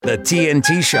The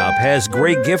TNT Shop has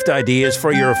great gift ideas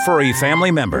for your furry family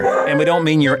member. And we don't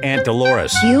mean your Aunt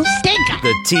Dolores. You stink!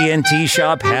 The TNT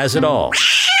Shop has it all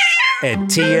at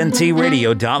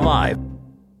TNTRadio.live.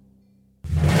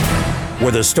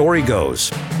 Where the story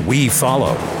goes, we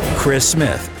follow. Chris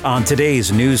Smith on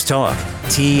today's News Talk,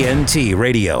 TNT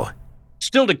Radio.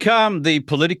 Still to come, the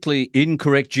politically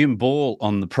incorrect Jim Ball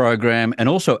on the program, and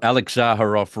also Alex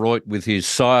Zaharov-Reutt with his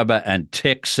cyber and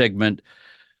tech segment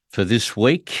for this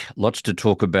week. Lots to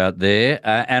talk about there.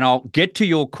 And I'll get to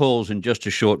your calls in just a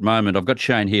short moment. I've got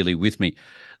Shane Healy with me,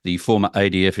 the former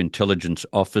ADF intelligence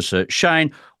officer.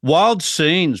 Shane, wild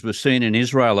scenes were seen in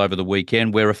Israel over the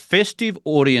weekend where a festive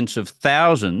audience of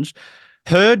thousands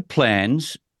heard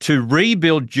plans to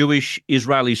rebuild Jewish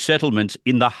Israeli settlements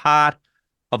in the heart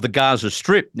of the Gaza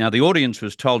Strip. Now, the audience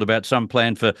was told about some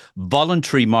plan for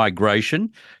voluntary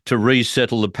migration to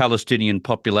resettle the Palestinian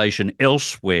population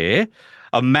elsewhere.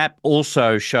 A map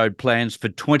also showed plans for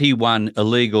 21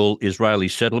 illegal Israeli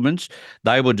settlements.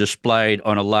 They were displayed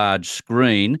on a large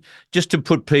screen. Just to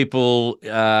put people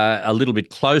a little bit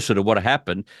closer to what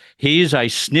happened, here's a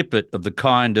snippet of the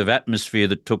kind of atmosphere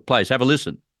that took place. Have a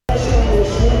listen.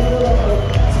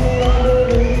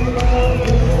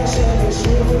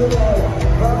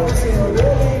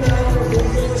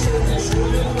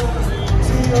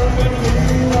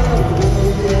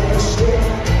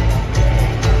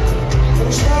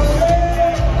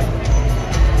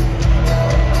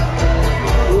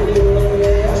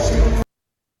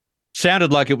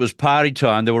 Sounded like it was party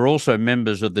time. There were also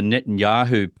members of the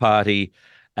Netanyahu party,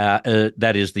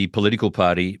 that is the political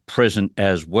party, present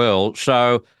as well.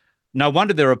 So no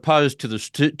wonder they're opposed to the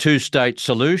two-state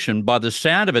solution. By the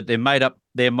sound of it, they made up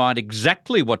their mind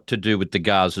exactly what to do with the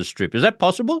Gaza Strip. Is that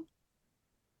possible?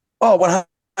 Oh,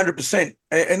 100%.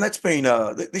 And that's been,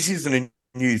 this isn't a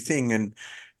new thing. And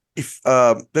if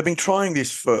they've been trying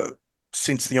this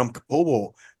since the Yom Kippur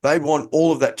War, they want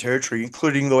all of that territory,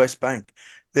 including the West Bank.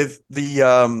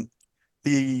 The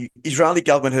Israeli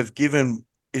government have given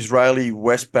Israeli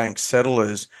West Bank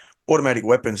settlers automatic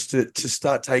weapons to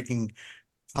start taking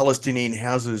Palestinian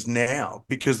houses now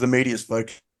because the media is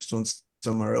focused on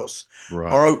somewhere else.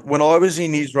 Right. When I was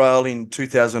in Israel in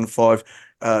 2005,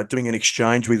 doing an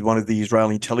exchange with one of the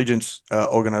Israeli intelligence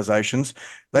organizations,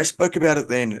 they spoke about it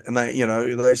then, and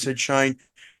they said, Shane,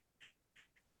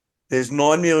 there's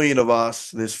 9 million of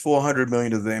us, there's 400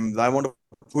 million of them. They want to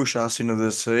push us into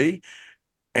the sea,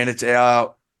 and it's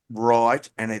our right,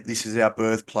 and this is our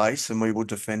birthplace, and we will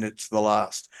defend it to the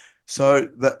last. So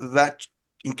that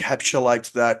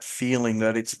encapsulates that feeling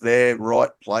that it's their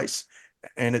right place,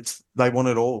 and they want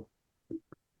it all.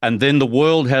 And then the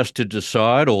world has to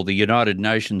decide, or the United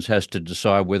Nations has to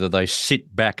decide whether they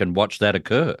sit back and watch that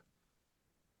occur.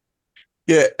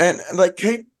 Yeah, and they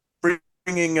keep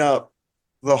bringing up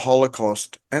the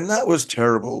Holocaust, and that was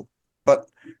terrible, but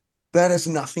that has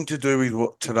nothing to do with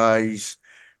what today's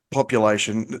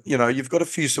population. You've got a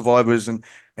few survivors, and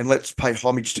let's pay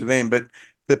homage to them. But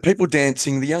the people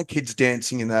dancing, the young kids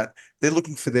dancing in that, they're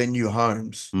looking for their new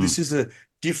homes. This is a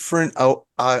different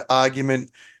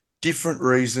argument, different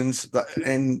reasons,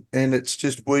 and it's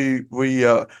just we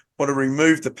want to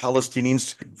remove the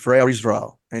Palestinians for our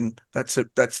Israel, and that's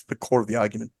the core of the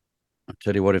argument. I'll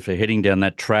tell you what, if they're heading down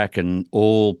that track, and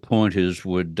all pointers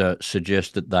would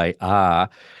suggest that they are,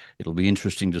 it'll be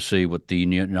interesting to see what the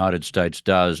United States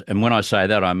does. And when I say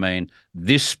that, I mean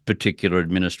this particular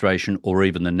administration or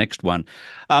even the next one.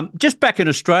 Just back in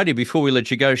Australia, before we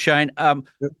let you go, Shane,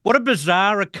 what a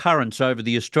bizarre occurrence over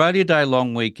the Australia Day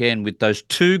long weekend with those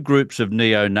two groups of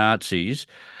neo-Nazis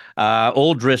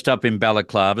all dressed up in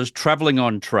balaclavas, travelling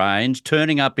on trains,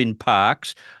 turning up in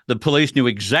parks. The police knew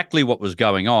exactly what was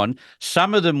going on.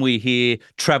 Some of them, we hear,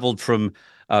 travelled from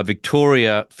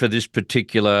Victoria for this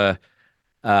particular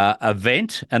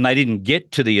event, and they didn't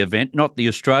get to the event, not the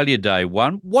Australia Day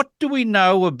one. What do we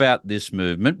know about this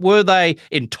movement? Were they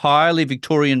entirely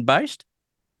Victorian-based?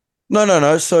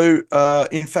 No. So,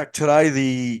 in fact, today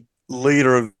the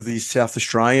leader of the South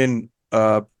Australian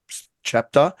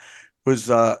chapter was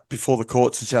before the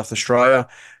courts in South Australia.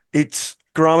 It's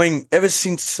growing ever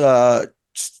since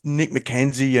Nick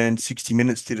McKenzie and 60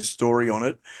 Minutes did a story on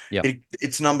it. Yep.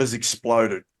 Its numbers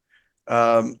exploded.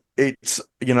 This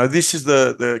is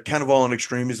the counter-violent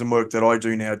extremism work that I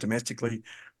do now domestically,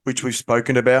 which we've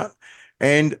spoken about.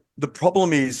 And the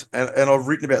problem is, and I've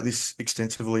written about this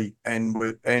extensively,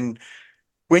 and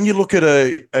when you look at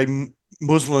a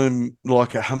Muslim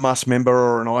like a Hamas member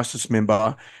or an ISIS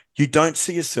member, you don't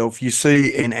see yourself, you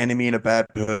see an enemy and a bad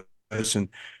person.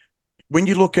 When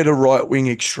you look at a right-wing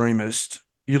extremist,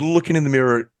 you're looking in the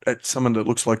mirror at someone that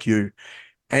looks like you.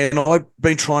 And I've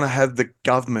been trying to have the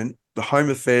government, the Home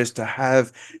Affairs, to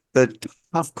have the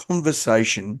tough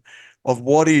conversation of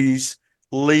what is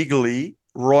legally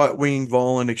right-wing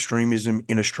violent extremism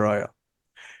in Australia.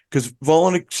 Because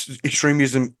violent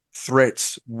extremism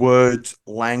threats, words,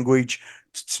 language.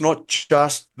 It's not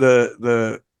just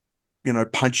the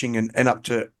punching and up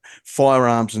to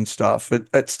firearms and stuff.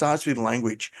 It starts with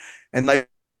language. And they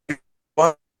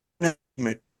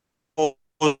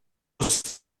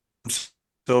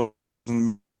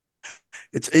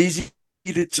it's easy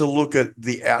to look at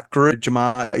the out-group,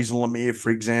 Jamaat Islamiyah, for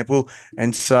example,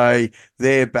 and say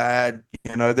they're bad,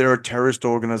 they're a terrorist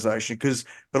organization.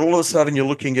 But all of a sudden you're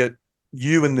looking at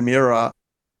you in the mirror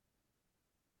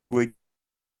with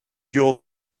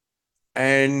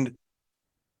and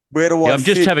where do I I'm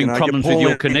just fit? having problems with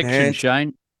your connection, hands.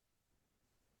 Shane.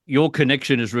 Your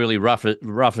connection is really rough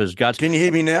as guts. Can you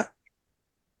hear me now?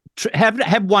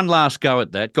 Have one last go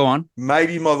at that. Go on.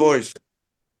 Maybe my voice.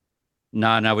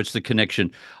 No, it's the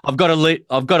connection. I've got to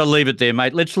leave it there,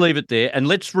 mate. Let's leave it there, and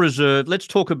let's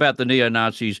talk about the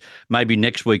neo-Nazis maybe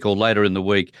next week or later in the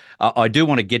week. I do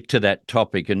want to get to that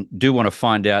topic and do want to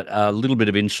find out a little bit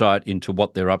of insight into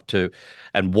what they're up to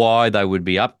and why they would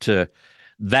be up to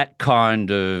that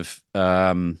kind of,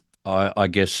 I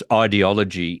guess,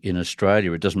 ideology in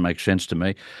Australia. It doesn't make sense to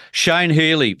me. Shane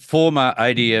Healy, former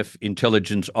ADF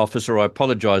intelligence officer. I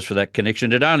apologise for that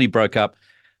connection. It only broke up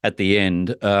at the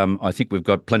end. I think we've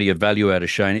got plenty of value out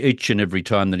of Shane each and every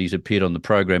time that he's appeared on the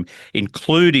program,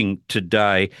 including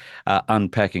today,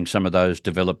 unpacking some of those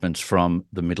developments from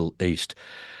the Middle East.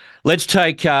 Let's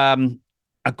take a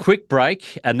quick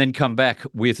break and then come back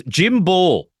with Jim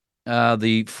Ball,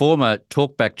 the former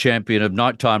talkback champion of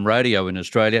nighttime radio in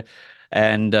Australia,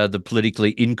 and the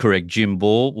politically incorrect Jim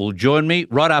Ball will join me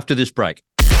right after this break.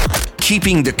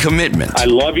 Keeping the commitment. I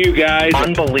love you guys.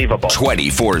 Unbelievable.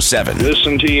 24/7.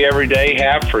 Listen to you every day,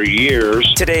 have for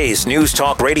years. Today's News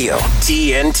Talk Radio,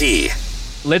 TNT.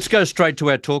 Let's go straight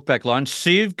to our talkback line.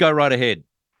 Siv, go right ahead.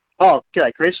 Oh,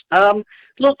 g'day, Chris.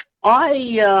 Look,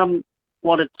 I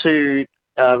wanted to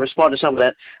respond to some of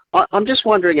that. I'm just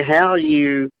wondering how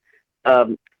you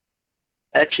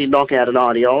actually knock out an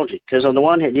ideology. Because on the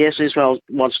one hand, yes, Israel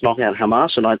wants to knock out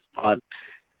Hamas, and I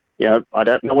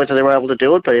don't know whether they're able to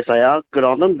do it, but if they are, good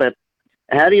on them. But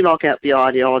how do you knock out the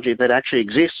ideology that actually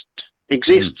exists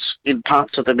in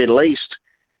parts of the Middle East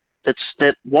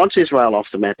that wants Israel off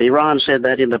the map? Iran said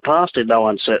that in the past in no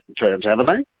uncertain terms, haven't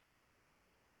they?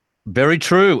 Very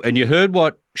true. And you heard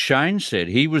what Shane said.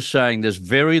 He was saying there's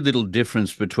very little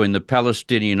difference between the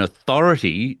Palestinian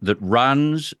Authority that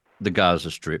runs the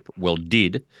Gaza Strip,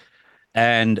 did,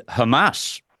 and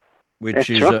Hamas, which That's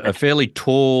is right. a fairly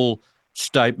tall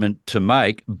statement to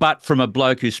make, but from a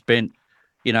bloke who spent,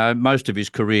 most of his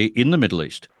career in the Middle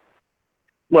East.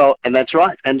 Well, and that's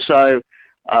right. And so,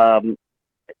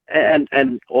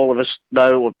 and all of us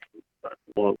know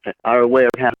or are aware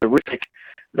of how horrific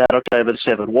that October the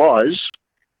 7th was.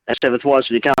 And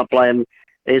you can't blame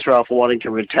Israel for wanting to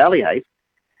retaliate.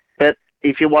 But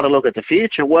if you want to look at the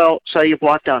future, say you've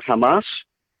wiped out Hamas,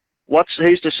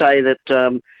 who's to say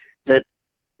that that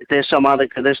there's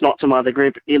not some other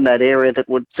group in that area that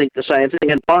would think the same thing?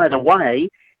 And by the way,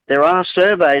 there are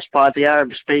surveys by the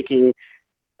Arab-speaking,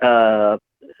 some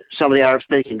of the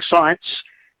Arab-speaking sites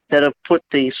that have put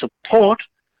the support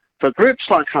for groups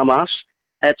like Hamas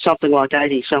at something like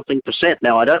 80-something%.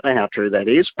 Now, I don't know how true that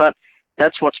is, but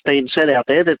that's what's been said out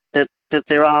there, that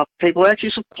there are people who actually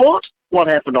support what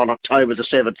happened on October the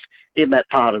 7th in that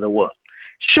part of the world.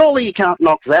 Surely you can't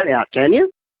knock that out, can you?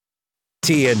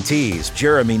 TNT's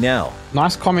Jeremy Nell.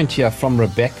 Nice comment here from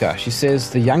Rebecca. She says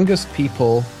the youngest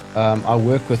people I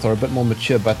work with are a bit more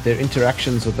mature, but their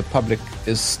interactions with the public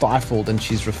is stifled, and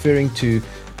she's referring to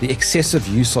the excessive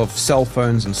use of cell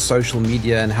phones and social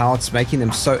media and how it's making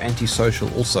them so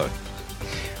antisocial also.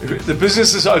 The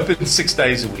business is open 6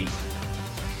 days a week.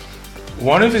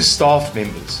 One of his staff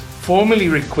members formally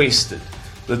requested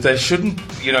that they shouldn't,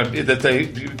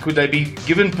 could they be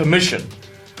given permission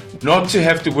not to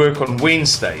have to work on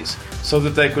Wednesdays so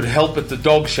that they could help at the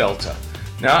dog shelter.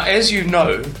 Now, as you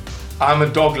know, I'm a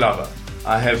dog lover.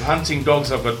 I have hunting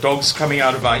dogs. I've got dogs coming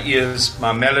out of my ears,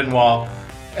 my Malinois,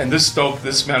 and this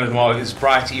Malinois is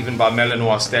bright even by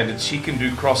Malinois standards. She can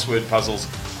do crossword puzzles,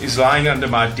 is lying under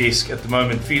my desk at the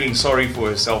moment feeling sorry for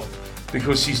herself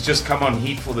because she's just come on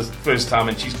heat for the first time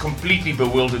and she's completely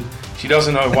bewildered. She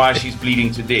doesn't know why she's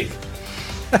bleeding to death.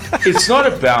 It's not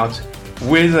about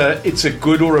whether it's a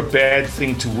good or a bad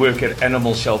thing to work at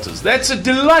animal shelters. That's a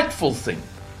delightful thing.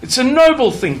 It's a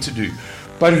noble thing to do.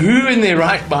 But who in their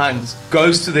right minds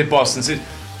goes to their boss and says,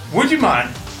 would you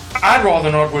mind I'd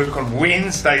rather not work on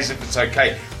Wednesdays if it's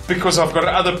okay, because I've got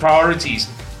other priorities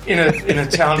in a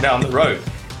town down the road.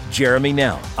 Jeremy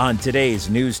Nell on today's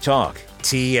News Talk,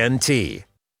 TNT.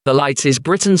 The Light is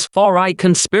Britain's far-right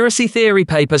conspiracy theory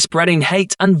paper spreading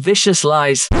hate and vicious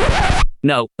lies.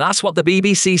 No, that's what the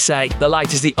BBC say. The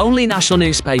Light is the only national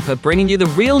newspaper bringing you the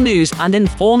real news and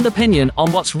informed opinion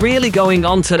on what's really going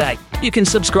on today. You can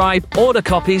subscribe, order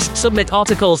copies, submit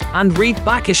articles, and read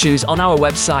back issues on our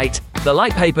website,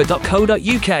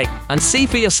 thelightpaper.co.uk, and see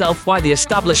for yourself why the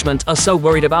establishment are so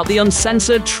worried about the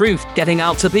uncensored truth getting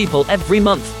out to people every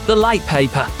month. The Light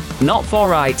Paper. Not far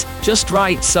right, just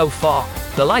right so far.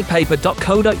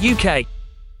 thelightpaper.co.uk.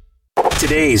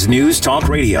 Today's News Talk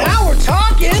Radio. Now we're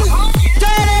talking.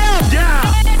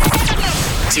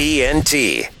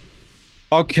 TNT.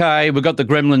 Okay, we've got the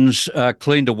gremlins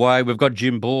cleaned away. We've got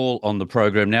Jim Ball on the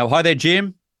program now. Hi there,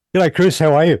 Jim. G'day, Chris.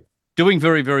 How are you? Doing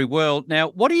very, very well.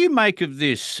 Now, what do you make of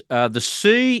this? The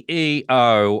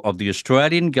CEO of the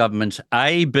Australian government's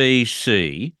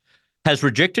ABC has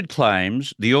rejected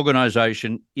claims the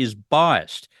organisation is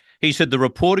biased. He said the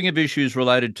reporting of issues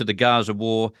related to the Gaza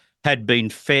war had been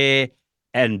fair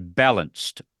and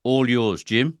balanced. All yours,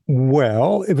 Jim.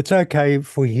 Well, if it's okay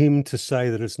for him to say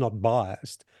that it's not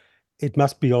biased, it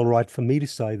must be all right for me to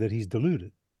say that he's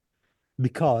deluded.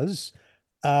 Because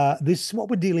what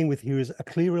we're dealing with here is a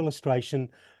clear illustration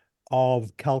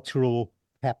of cultural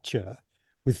capture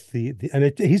with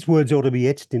his words ought to be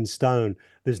etched in stone.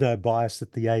 There's no bias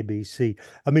at the ABC.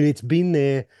 I mean, it's been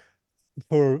there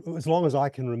for as long as I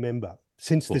can remember,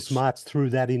 since this march through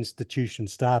that institution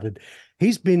started.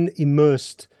 He's been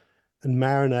immersed and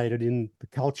marinated in the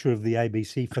culture of the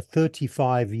ABC for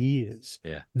 35 years.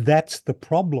 Yeah. That's the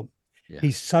problem. Yeah.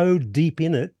 He's so deep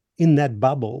in it, in that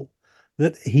bubble,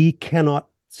 that he cannot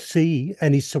see,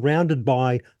 and he's surrounded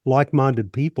by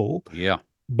like-minded people. Yeah.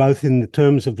 Both in the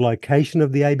terms of location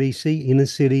of the ABC, inner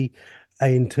city,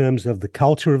 in terms of the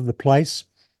culture of the place.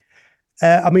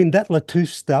 I mean, that Latouche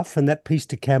stuff and that piece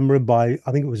to camera by,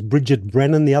 I think it was Bridget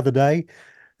Brennan the other day.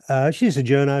 She's a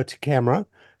journo to camera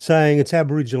saying it's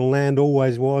Aboriginal land,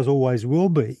 always was, always will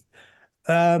be.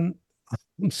 I'm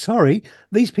sorry,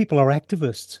 these people are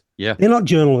activists. Yeah. They're not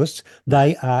journalists,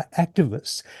 they are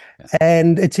activists. Yeah.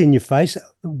 And it's in your face.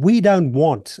 We don't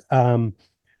want the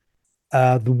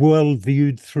world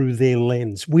viewed through their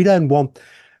lens. We don't want...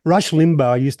 Rush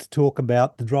Limbaugh used to talk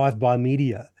about the drive-by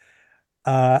media,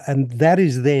 and that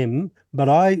is them, but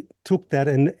I took that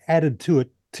and added to it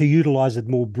to utilize it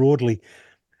more broadly.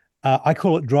 I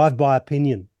call it drive-by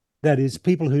opinion. That is,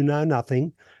 people who know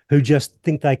nothing, who just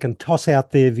think they can toss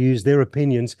out their views, their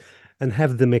opinions, and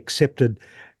have them accepted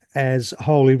as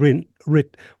holy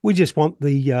writ. We just want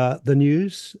the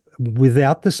news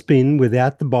without the spin,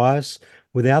 without the bias,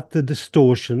 without the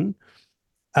distortion,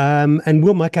 and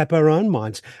we'll make up our own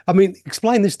minds. I mean,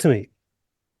 explain this to me.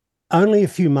 Only a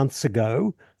few months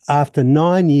ago, after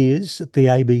 9 years at the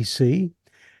ABC,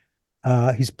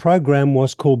 his program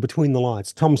was called Between the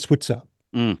Lights, Tom Switzer.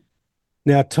 Mm.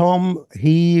 Now, Tom,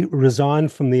 he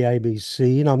resigned from the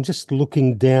ABC, and I'm just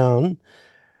looking down.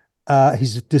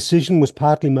 His decision was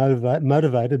partly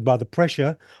motivated by the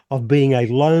pressure of being a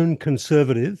lone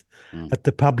conservative at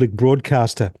the public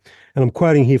broadcaster. And I'm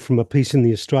quoting here from a piece in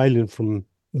The Australian from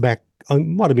back,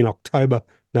 might have been October,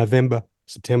 November,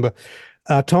 September.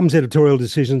 Tom's editorial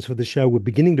decisions for the show were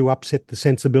beginning to upset the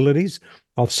sensibilities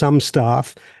of some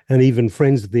staff and even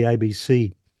friends of the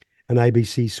ABC, an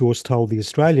ABC source told The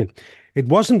Australian. It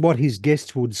wasn't what his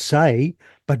guests would say,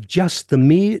 but just the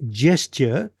mere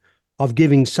gesture of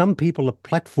giving some people a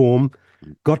platform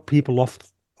got people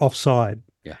offside.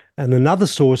 Yeah. And another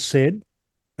source said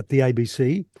at the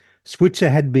ABC, Switzer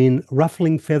had been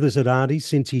ruffling feathers at Auntie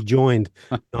since he joined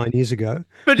 9 years ago.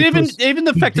 But even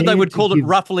the fact that they would call it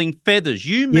ruffling feathers,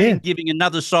 you mean giving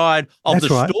another side of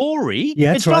the story.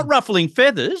 Yeah, it's not ruffling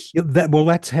feathers. Yeah,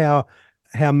 that's how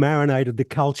marinated the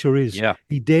culture is. Yeah.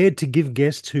 He dared to give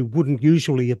guests who wouldn't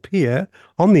usually appear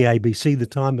on the ABC the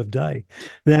time of day.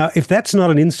 Now, if that's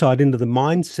not an insight into the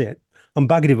mindset, I'm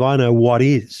buggered if I know what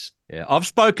is. Yeah, I've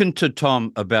spoken to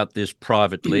Tom about this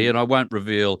privately, and I won't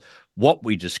reveal what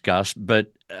we discussed,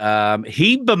 but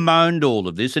he bemoaned all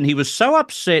of this, and he was so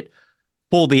upset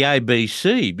for the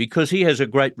ABC because he has a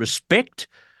great respect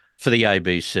for the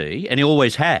ABC, and he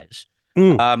always has,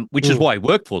 which is why he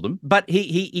worked for them. But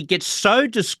he gets so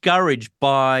discouraged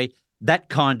by that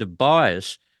kind of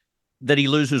bias that he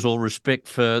loses all respect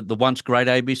for the once great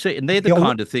ABC. And they're the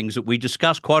kind of things that we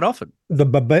discuss quite often. The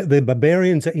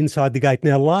barbarians are inside the gate.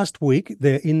 Now, last week,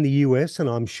 they're in the US, and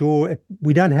I'm sure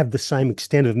we don't have the same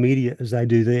extent of media as they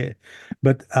do there.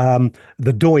 But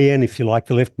the doyen, if you like,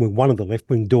 the left wing, one of the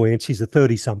left-wing doyens, she's a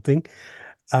 30-something,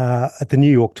 at the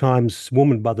New York Times,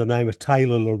 woman by the name of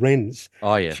Taylor Lorenz.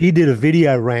 Oh, yeah. She did a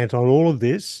video rant on all of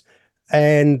this,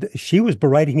 and she was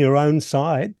berating her own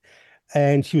side.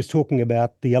 And she was talking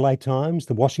about the LA Times,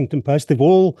 the Washington Post. They've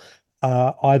all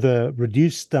either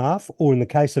reduced staff or, in the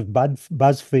case of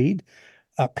BuzzFeed,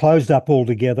 closed up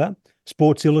altogether.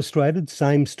 Sports Illustrated,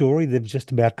 same story. They've just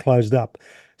about closed up.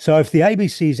 So if the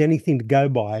ABC is anything to go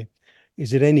by,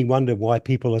 is it any wonder why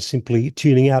people are simply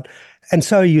tuning out? And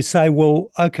so you say, well,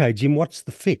 okay, Jim, what's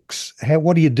the fix?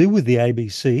 What do you do with the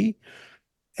ABC?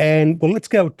 And, well, let's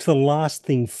go to the last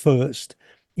thing first.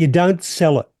 You don't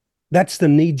sell it. That's the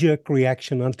knee-jerk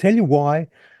reaction. I'll tell you why.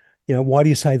 Why do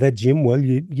you say that, Jim? Well,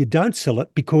 you don't sell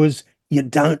it because you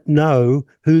don't know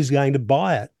who's going to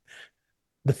buy it.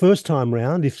 The first time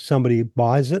round, if somebody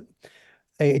buys it,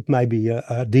 it may be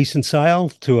a decent sale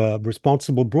to a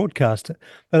responsible broadcaster.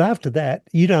 But after that,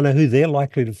 you don't know who they're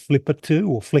likely to flip it to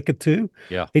or flick it to.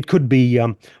 Yeah. It could be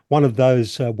one of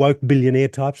those woke billionaire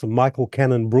types, like Michael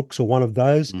Cannon Brooks, or one of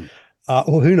those.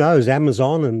 Or who knows,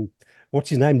 Amazon and what's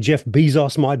his name? Jeff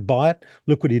Bezos might buy it.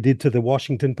 Look what he did to the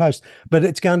Washington Post. But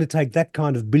it's going to take that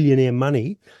kind of billionaire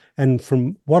money. And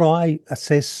from what I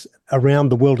assess around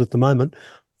the world at the moment,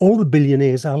 all the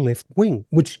billionaires are left wing,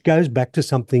 which goes back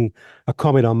to a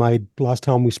comment I made last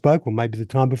time we spoke, or maybe the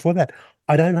time before that.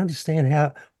 I don't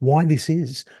understand why this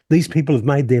is. These people have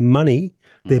made their money,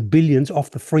 their billions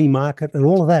off the free market and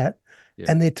all of that. Yeah.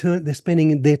 And they're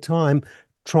spending their time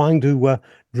trying to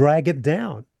drag it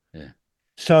down.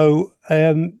 So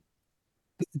there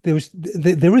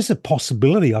is a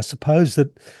possibility, I suppose, that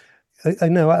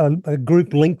a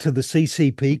group linked to the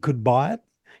CCP could buy it.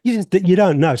 You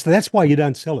don't know, so that's why you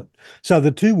don't sell it. So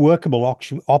the two workable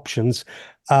options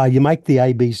are: you make the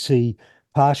ABC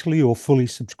partially or fully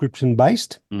subscription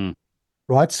based,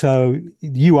 right? So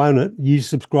you own it, you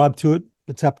subscribe to it.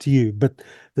 It's up to you, but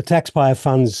the taxpayer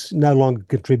funds no longer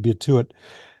contribute to it.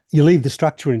 You leave the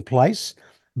structure in place,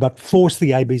 but force the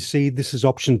ABC, this is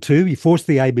option 2, you force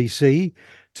the ABC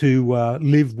to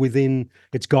live within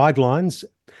its guidelines.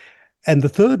 And the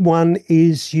third one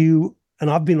is and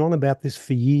I've been on about this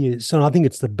for years, and I think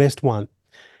it's the best one.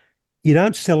 You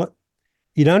don't sell it,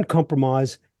 you don't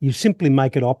compromise, you simply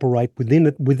make it operate within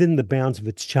the bounds of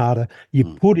its charter. You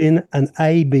put in an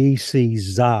ABC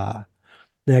czar.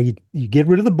 Now, you get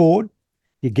rid of the board,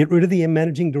 you get rid of the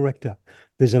managing director.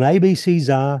 There's an ABC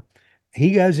czar.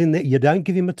 He goes in there. You don't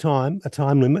give him a time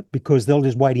limit, because they'll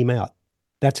just wait him out.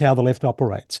 That's how the left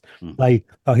operates.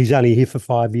 He's only here for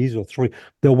 5 years or 3.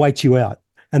 They'll wait you out,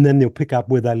 and then they'll pick up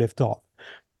where they left off.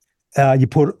 You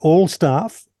put all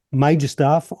staff, major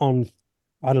staff, on,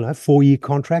 4-year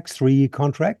contracts, 3-year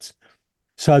contracts,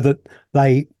 so that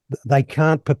they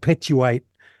can't perpetuate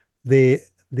their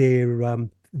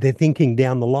thinking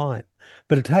down the line.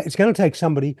 But it's going to take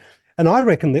somebody. And I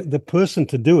reckon that the person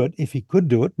to do it, if he could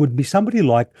do it, would be somebody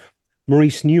like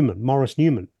Morris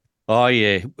Newman. Oh,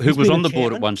 yeah, who was on the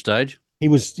board at one stage. He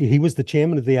was the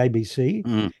chairman of the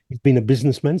ABC. He's been a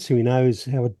businessman, so he knows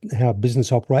how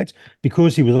business operates.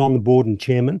 Because he was on the board and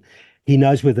chairman, he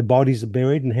knows where the bodies are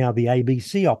buried and how the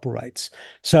ABC operates.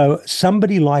 So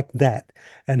somebody like that,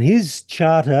 and his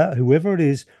charter, whoever it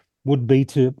is, would be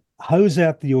to hose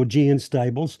out the Augean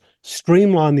stables,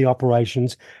 streamline the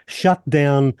operations, shut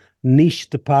down niche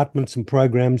departments and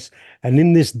programs, and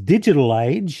in this digital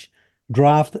age,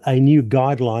 draft a new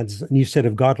set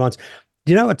of guidelines.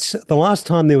 It's the last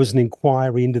time there was an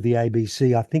inquiry into the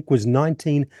ABC, I think, was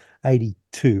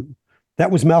 1982.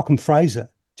 That was Malcolm Fraser,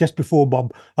 just before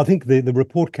Bob. I think the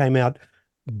report came out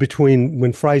between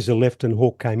when Fraser left and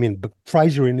Hawke came in, but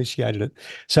Fraser initiated it.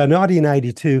 So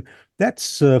 1982,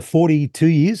 that's 42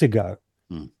 years ago.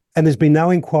 And there's been no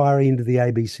inquiry into the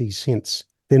ABC since.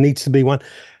 There needs to be one.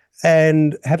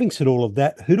 And having said all of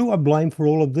that, who do I blame for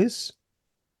all of this?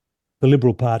 The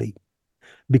Liberal Party.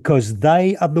 Because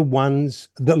they are the ones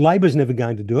that Labor's never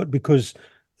going to do it, because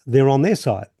they're on their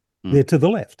side. They're to the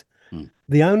left.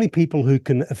 The only people who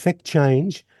can affect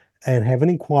change and have an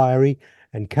inquiry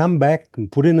and come back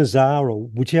and put in a czar, or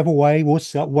whichever way, or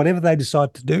whatever they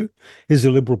decide to do, is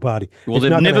the Liberal Party. Well,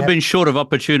 they've never been short of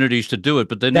opportunities to do it,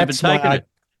 but they've never taken it.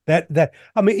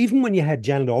 I mean, even when you had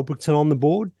Janet Albrechtsen on the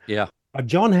board,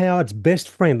 John Howard's best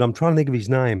friend, I'm trying to think of his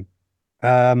name,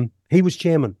 he was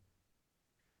chairman,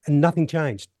 and nothing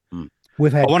changed. I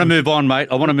want to move on, mate.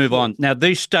 I want to move on. Now,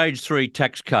 these stage 3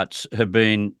 tax cuts have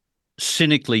been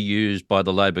cynically used by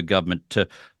the Labor government to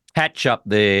patch up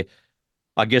their,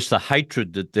 I guess, the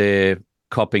hatred that they're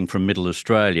copping from Middle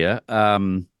Australia.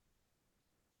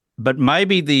 But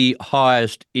maybe the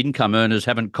highest income earners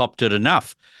haven't copped it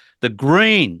enough. The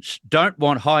Greens don't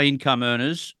want high income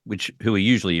earners, who are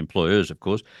usually employers, of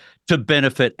course, to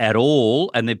benefit at all,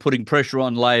 and they're putting pressure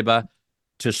on Labor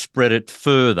to spread it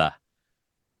further.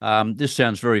 This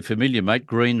sounds very familiar, mate.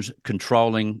 Greens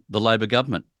controlling the Labor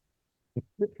government.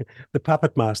 The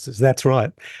puppet masters, that's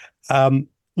right.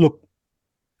 Look,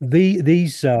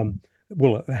 these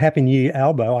well, a Happy New Year,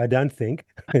 Albo, I don't think.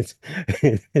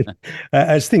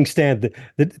 As things stand,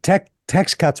 the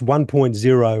tax cuts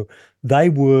 1.0, they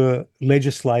were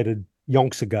legislated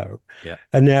yonks ago. Yeah.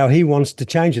 And now he wants to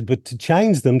change it. But to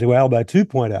change them to Albo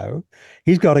 2.0,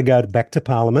 he's got to go back to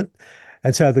Parliament.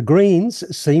 And so the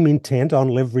Greens seem intent on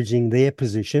leveraging their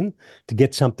position to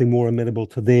get something more amenable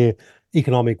to their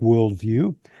economic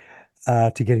worldview,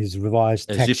 to get his revised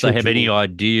tax As if they have any schedule.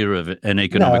 idea of an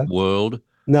economic world.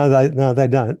 No, they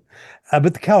don't.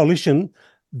 But the coalition,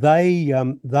 they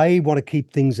want to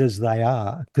keep things as they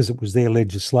are because it was their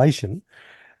legislation.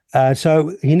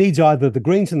 So he needs either the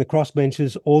Greens and the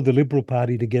crossbenchers or the Liberal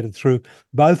Party to get it through.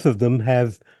 Both of them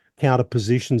have counter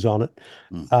positions on it.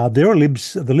 There are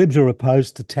Libs. The Libs are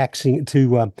opposed to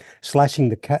slashing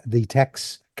the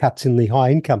tax cuts in the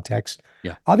high income tax.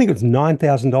 Yeah, I think it's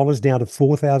 $9,000 down to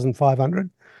 $4,500.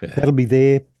 Yeah. That'll be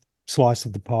their slice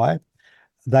of the pie.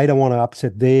 They don't want to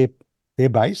upset their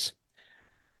base.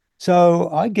 So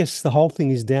I guess the whole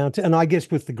thing is down to, and I guess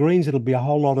with the Greens, it'll be a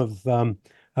whole lot of,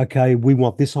 okay, we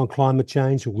want this on climate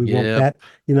change, or we want that,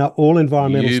 all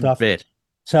environmental stuff. Bet.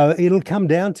 So it'll come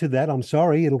down to that. I'm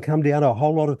sorry. It'll come down to a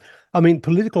whole lot of,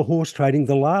 political horse trading.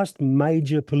 The last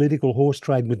major political horse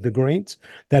trade with the Greens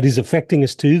that is affecting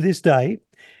us to this day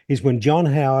is when John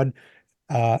Howard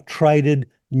traded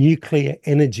nuclear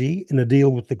energy in a deal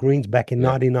with the Greens back in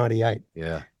 1998.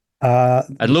 Yeah.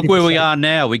 And look where we are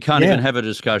now. We can't even have a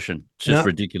discussion. It's just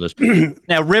ridiculous.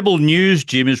 Now, Rebel News,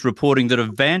 Jim, is reporting that a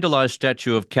vandalised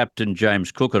statue of Captain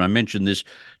James Cook, and I mentioned this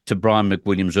to Brian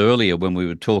McWilliams earlier when we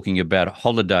were talking about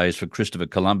holidays for Christopher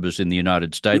Columbus in the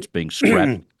United States being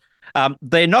scrapped.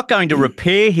 They're not going to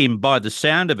repair him by the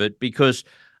sound of it because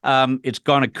it's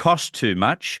going to cost too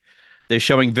much. They're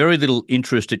showing very little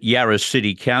interest at Yarra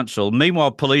City Council.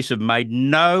 Meanwhile, police have made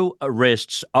no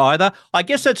arrests either. I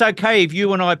guess that's okay if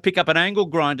you and I pick up an angle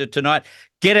grinder tonight,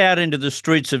 get out into the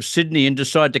streets of Sydney and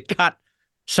decide to cut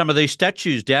some of these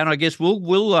statues down. I guess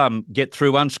we'll get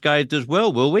through unscathed as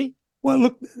well, will we? Well,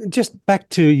 look, just back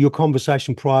to your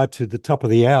conversation prior to the top of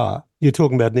the hour, you're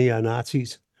talking about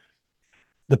neo-Nazis.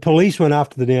 The police went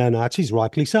after the neo-Nazis,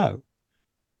 rightly so.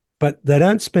 But they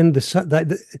don't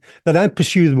they don't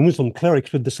pursue the Muslim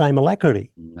clerics with the same alacrity,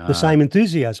 the same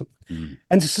enthusiasm. And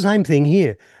it's the same thing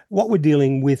here. What we're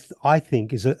dealing with, I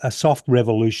think, is a soft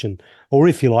revolution, or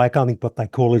if you like, I think what they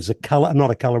call is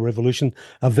not a colour revolution,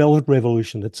 a velvet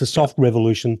revolution. It's a soft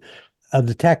revolution.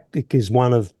 The tactic is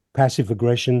one of passive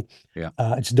aggression. Yeah.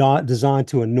 It's designed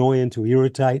to annoy and to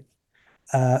irritate,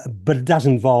 but it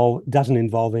doesn't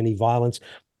involve any violence.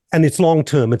 And it's long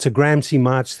term. It's a Gramsci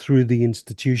march through the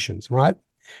institutions, right?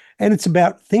 And it's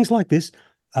about things like this,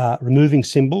 removing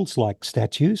symbols like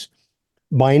statues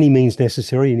by any means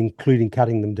necessary, including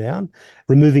cutting them down,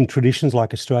 removing traditions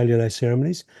like Australia Day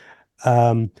ceremonies.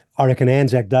 I reckon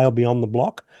Anzac Day will be on the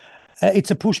block.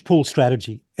 It's a push-pull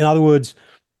strategy. In other words,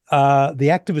 the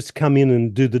activists come in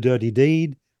and do the dirty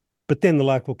deed, but then the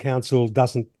local council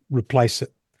doesn't replace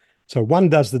it. So one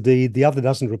does the deed, the other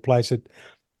doesn't replace it.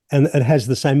 And it has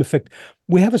the same effect.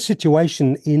 We have a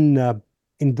situation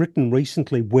in Britain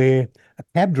recently where a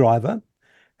cab driver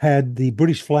had the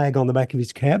British flag on the back of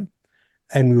his cab,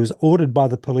 and he was ordered by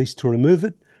the police to remove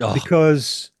it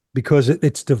because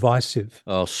it's divisive.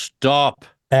 Oh, stop!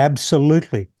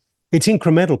 Absolutely, it's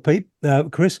incremental, Pete.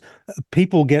 Chris,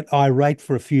 people get irate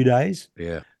for a few days.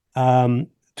 Yeah.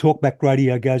 Talkback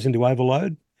radio goes into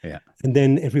overload. Yeah. And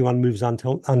then everyone moves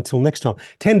until next time.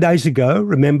 10 days ago,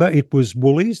 remember, it was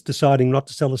Woolies deciding not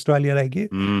to sell Australia Day gear.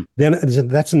 Then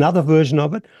that's another version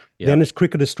of it. Yep. Then it's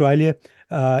Cricket Australia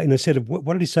in a set of,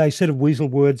 what did he say? A set of weasel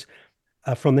words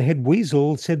from the head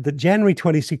weasel said that January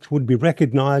 26th would be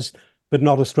recognised, but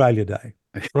not Australia Day,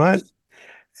 right?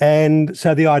 And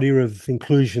so the idea of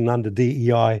inclusion under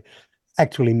DEI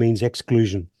actually means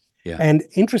exclusion. Yeah. And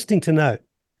interesting to note,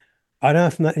 I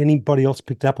don't know if anybody else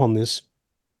picked up on this,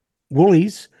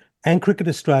 Woolies and Cricket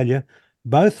Australia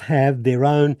both have their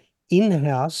own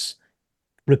in-house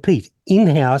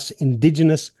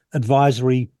Indigenous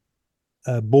Advisory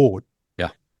Board. Yeah.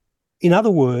 In other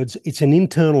words, it's an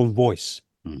internal voice.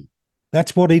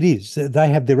 That's what it is. They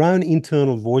have their own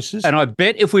internal voices. And I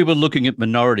bet if we were looking at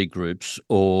minority groups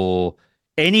or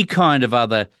any kind of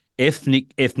other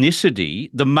ethnicity,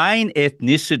 the main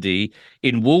ethnicity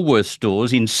in Woolworths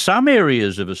stores in some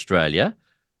areas of Australia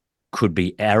could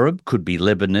be Arab, could be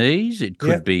Lebanese, it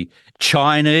could be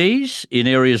Chinese in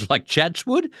areas like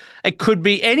Chatswood. It could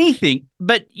be anything,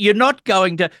 but you're not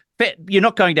going to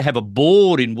have a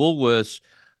board in Woolworths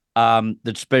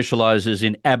that specialises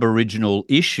in Aboriginal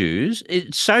issues.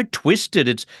 It's so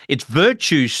twisted. It's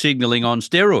virtue signalling on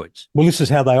steroids. Well, this is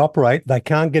how they operate. They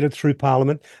can't get it through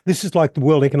Parliament. This is like the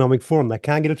World Economic Forum. They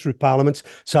can't get it through parliaments,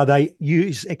 so they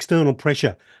use external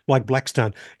pressure like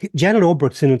Blackstone. Janet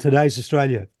Albrighton in today's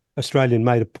Australian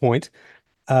made a point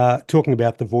talking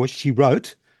about the voice. She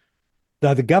wrote,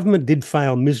 though the government did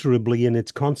fail miserably in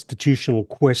its constitutional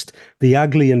quest, the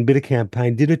ugly and bitter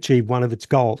campaign did achieve one of its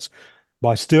goals.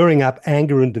 By stirring up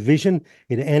anger and division,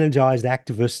 it energised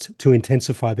activists to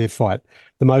intensify their fight.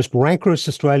 The most rancorous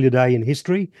Australia Day in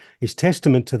history is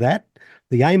testament to that.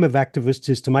 The aim of activists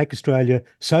is to make Australia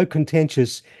so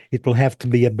contentious it will have to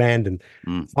be abandoned.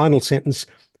 Final sentence.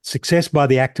 Success by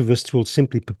the activists will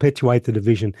simply perpetuate the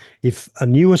division. If a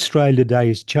new Australia Day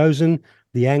is chosen,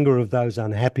 the anger of those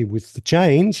unhappy with the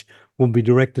change will be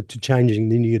directed to changing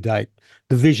the new date.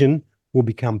 Division will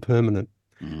become permanent.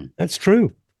 That's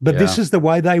true. But this is the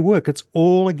way they work. It's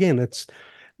all, again, I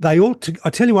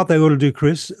tell you what they ought to do,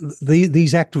 Chris.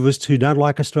 These activists who don't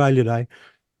like Australia Day,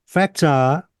 facts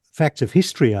of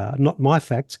history are, not my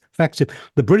facts,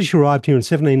 the British arrived here in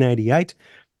 1788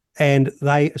 and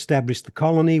they established the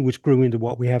colony, which grew into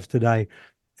what we have today.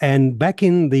 And back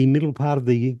in the middle part of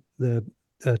the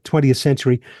 20th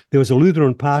century, there was a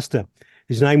Lutheran pastor.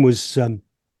 His name was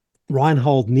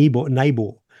Reinhold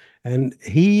Niebuhr. And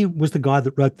he was the guy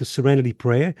that wrote the Serenity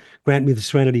Prayer. Grant me the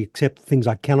serenity, except things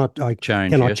I cannot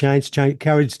change,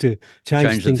 courage to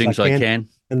change the things I can,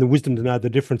 and the wisdom to know the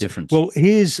difference. Well,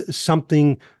 here's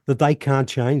something that they can't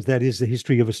change. That is the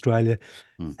history of Australia.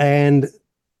 And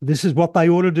this is what they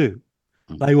ought to do.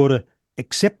 They ought to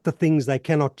accept the things they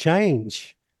cannot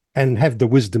change and have the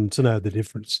wisdom to know the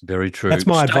difference. Very true. That's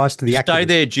my advice to the activists. Stay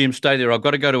there, Jim. Stay there. I've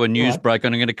got to go to a news break,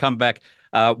 and I'm going to come back.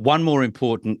 One more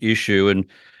important issue, and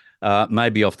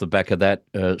maybe off the back of that,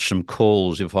 some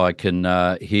calls, if I can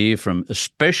hear from,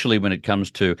 especially when it comes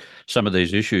to some of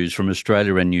these issues, from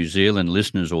Australia and New Zealand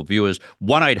listeners or viewers.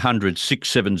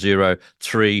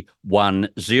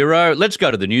 1-800-670-310. Let's go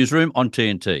to the newsroom on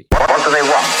TNT. What do they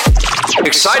want?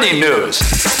 Exciting news.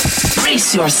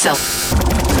 Brace yourself.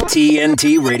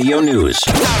 TNT Radio News.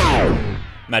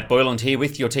 Matt Boyland here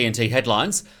with your TNT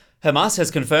headlines. Hamas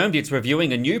has confirmed it's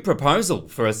reviewing a new proposal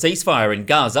for a ceasefire in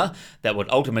Gaza that would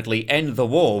ultimately end the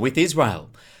war with Israel.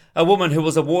 A woman who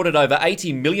was awarded over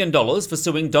 $80 million for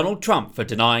suing Donald Trump for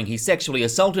denying he sexually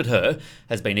assaulted her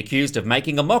has been accused of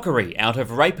making a mockery out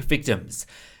of rape victims.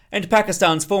 And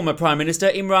Pakistan's former Prime Minister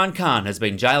Imran Khan has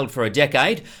been jailed for a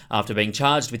decade after being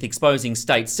charged with exposing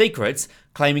state secrets,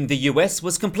 claiming the US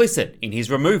was complicit in his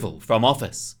removal from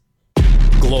office.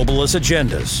 Globalist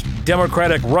agendas,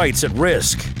 democratic rights at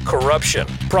risk, corruption,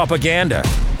 propaganda.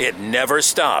 It never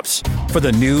stops. For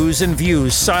the news and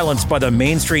views silenced by the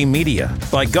mainstream media,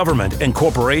 by government and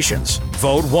corporations,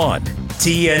 vote 1.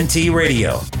 TNT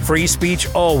Radio. Free speech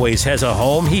always has a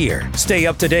home here. Stay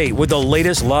up to date with the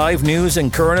latest live news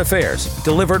and current affairs,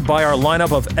 delivered by our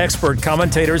lineup of expert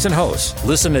commentators and hosts.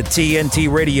 Listen to TNT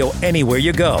Radio anywhere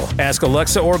you go. Ask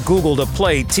Alexa or Google to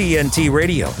play TNT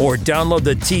Radio, or download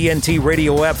the TNT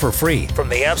Radio app for free from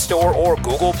the App Store or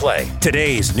Google Play.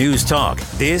 Today's News Talk.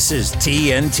 This is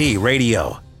TNT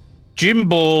Radio. Jim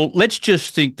Ball, let's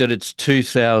just think that it's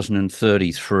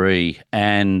 2033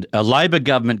 and a Labor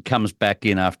government comes back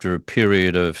in after a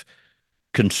period of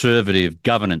Conservative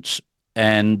governance.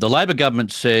 And the Labor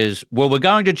government says, well, we're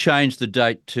going to change the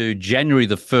date to January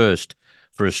the 1st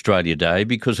for Australia Day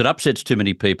because it upsets too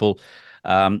many people.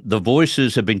 The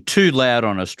voices have been too loud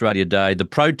on Australia Day. The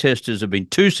protesters have been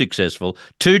too successful,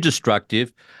 too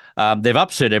destructive. They've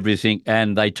upset everything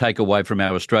and they take away from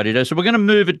our Australia Day. So we're going to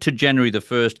move it to January the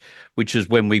 1st, which is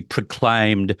when we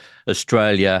proclaimed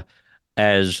Australia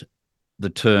as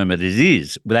the term it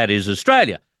is. That is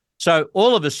Australia. So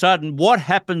all of a sudden, what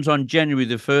happens on January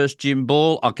the 1st, Jim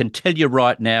Ball? I can tell you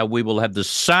right now, we will have the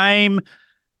same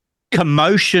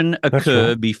commotion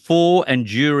occur before and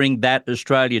during that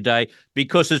Australia Day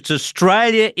because it's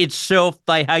Australia itself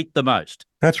they hate the most.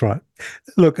 That's right.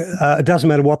 Look, it doesn't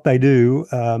matter what they do.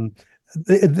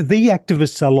 The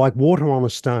activists are like water on a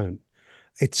stone.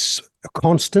 It's a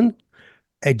constant.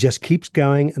 it just keeps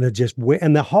going, and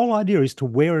and the whole idea is to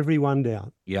wear everyone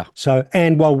down. Yeah. So,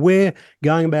 and while we're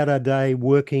going about our day,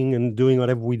 working and doing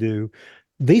whatever we do,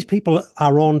 these people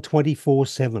are on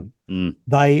 24/7.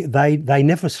 They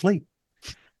never sleep,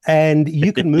 and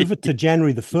you can move it to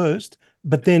January the 1st.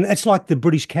 But then it's like the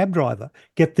British cab driver.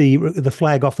 Get the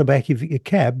flag off the back of your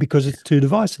cab because it's too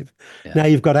divisive. Yeah. Now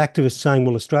you've got activists saying,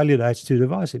 well, Australia Day, it's too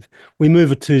divisive. We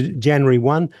move it to January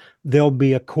 1, there'll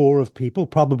be a core of people,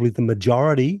 probably the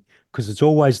majority, because it's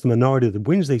always the minority that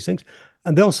wins these things.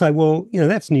 And they'll say, well,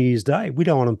 that's New Year's Day. We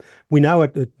don't want them. We know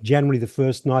it January the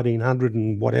 1st, 1900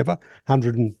 and whatever,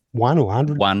 101 or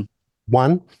 101.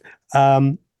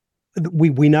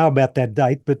 We know about that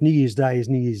date, but New Year's Day is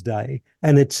New Year's Day,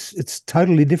 and it's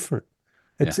totally different.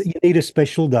 You need a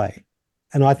special day,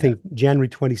 and I think January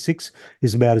 26th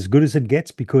is about as good as it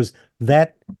gets because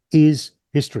that is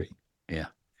history. Yeah.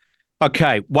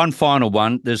 Okay, one final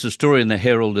one. There's a story in the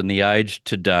Herald and the Age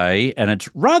today, and it's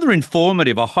rather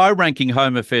informative. A high-ranking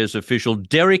Home Affairs official,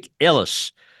 Derek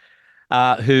Ellis,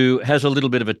 who has a little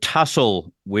bit of a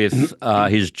tussle with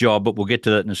his job, but we'll get to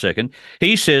that in a second.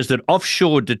 He says that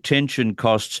offshore detention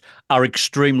costs are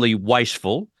extremely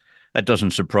wasteful. That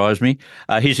doesn't surprise me.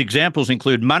 His examples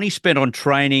include money spent on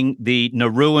training the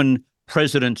Nauruan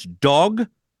president's dog.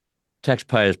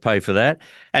 Taxpayers pay for that.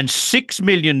 And $6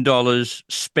 million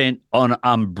spent on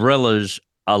umbrellas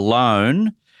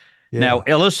alone. Yeah. Now,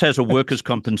 Ellis has a workers'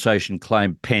 compensation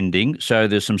claim pending, so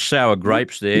there's some sour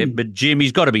grapes there. But, Jim,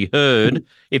 he's got to be heard.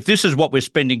 If this is what we're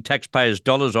spending taxpayers'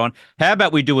 dollars on, how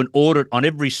about we do an audit on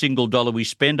every single dollar we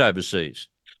spend overseas?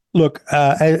 Look,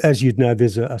 as you'd know,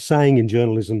 there's a saying in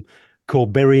journalism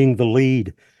called burying the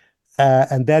lead,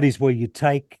 and that is where you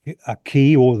take a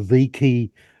key or the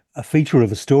key a feature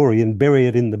of a story and bury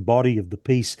it in the body of the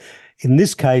piece. In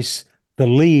this case, the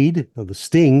lead or the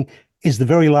sting is the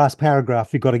very last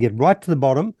paragraph. You've got to get right to the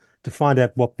bottom to find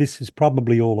out what this is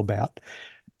probably all about.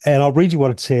 And I'll read you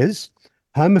what it says.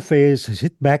 Home Affairs has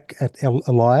hit back at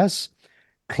Elias,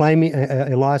 claiming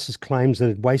Elias's claims that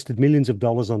it wasted millions of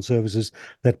dollars on services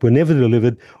that were never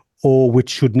delivered or which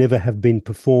should never have been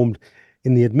performed.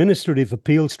 In the Administrative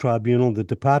Appeals Tribunal, the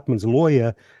department's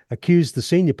lawyer accused the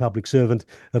senior public servant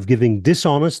of giving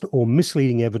dishonest or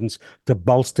misleading evidence to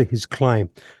bolster his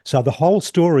claim. So the whole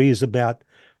story is about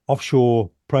offshore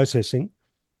processing,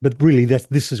 but really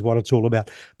this is what it's all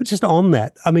about. But just on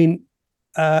that, I mean,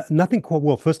 nothing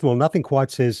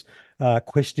quite says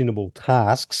questionable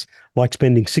tasks like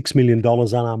spending $6 million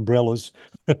on umbrellas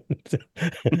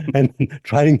and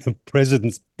training the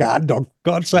president's guard dog, for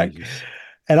God's sake.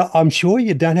 And I'm sure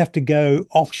you don't have to go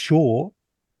offshore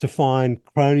to find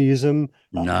cronyism,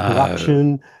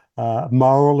 corruption,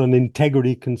 moral and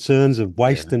integrity concerns of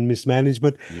waste and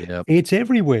mismanagement. Yep. It's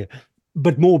everywhere.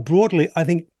 But more broadly, I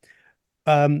think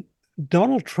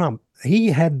Donald Trump, he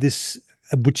had this,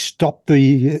 which stopped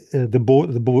the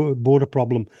border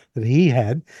problem that he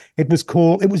had. It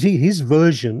was his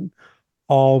version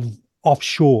of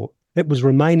offshore. It was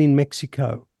remain in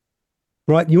Mexico,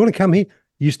 right? You want to come here,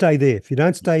 you stay there. If you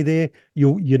don't stay there,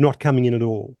 you're not coming in at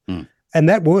all. And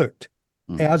that worked.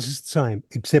 Ours is the same,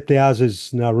 except ours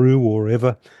is Nauru or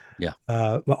wherever.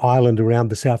 Island around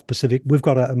the South Pacific. We've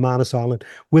got a Manus Island.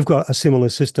 We've got a similar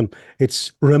system.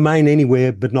 It's remain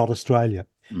anywhere but not Australia.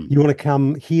 You want to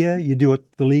come here, you do it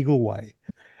the legal way.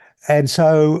 And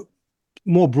so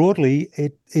more broadly,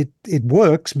 it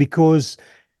works because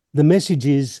the message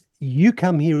is you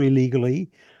come here illegally,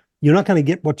 you're not going to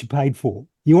get what you paid for.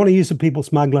 You want to use a people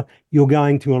smuggler, you're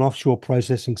going to an offshore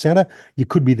processing centre. You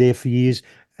could be there for years.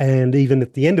 And even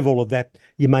at the end of all of that,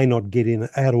 you may not get in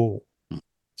at all.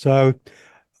 So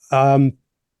in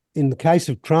the case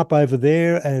of Trump over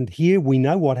there and here, we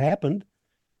know what happened.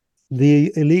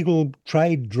 The illegal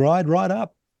trade dried right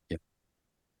up.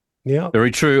 Yeah.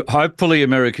 Very true. Hopefully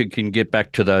America can get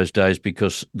back to those days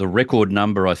because the record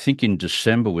number, I think in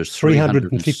December was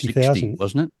 350,000,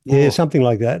 wasn't it? Yeah, something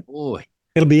like that. Boy.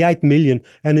 It'll be 8 million.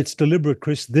 And it's deliberate,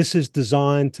 Chris. This is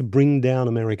designed to bring down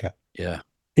America. Yeah.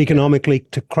 Economically,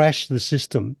 to crash the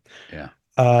system. Yeah.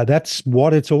 That's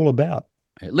what it's all about.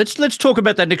 Let's talk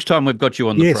about that next time we've got you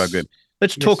on the program.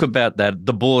 Let's talk about that,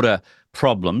 the border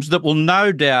problems that will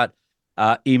no doubt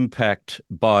impact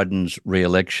Biden's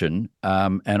re-election.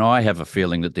 And I have a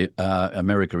feeling that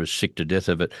America is sick to death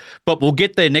of it. But we'll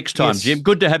get there next time, Jim.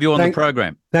 Good to have you on the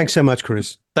program. Thanks so much,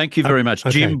 Chris. Thank you very much.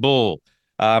 Okay. Jim Ball.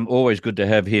 Always good to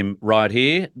have him right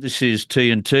here. This is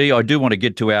TNT. I do want to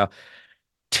get to our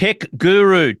tech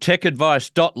guru.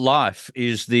 Techadvice.life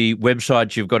is the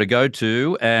website you've got to go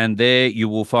to, and there you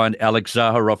will find Alex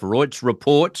Zaharov-Reutt's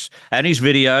reports and his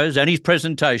videos and his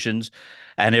presentations.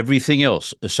 and everything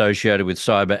else associated with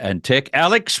cyber and tech.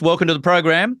 Alex, welcome to the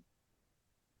program.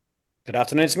 Good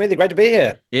afternoon, Smithy. Great to be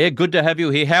here. Yeah, good to have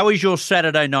you here. How is your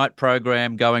Saturday night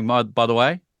program going, by the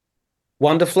way?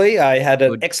 Wonderfully. I had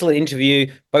an excellent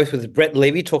interview both with Brett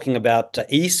Levy talking about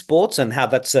esports and how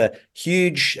that's a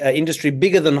huge industry,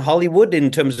 bigger than Hollywood in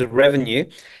terms of revenue.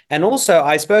 And also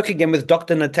I spoke again with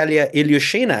Dr. Natalia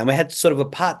Ilyushina, and we had sort of a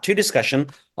part 2 discussion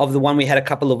of the one we had a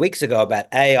couple of weeks ago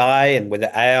about AI and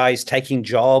whether AI is taking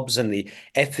jobs and the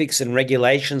ethics and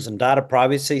regulations and data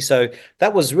privacy. So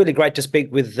that was really great to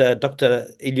speak with Dr.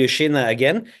 Ilyushina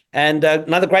again. And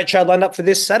another great show lined up for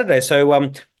this Saturday.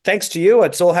 So thanks to you.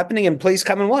 It's all happening, and please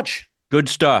come and watch. Good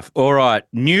stuff. All right.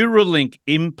 Neuralink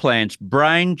implants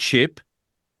brain chip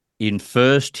in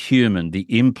first human. The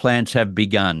implants have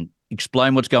begun.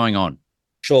 Explain what's going on.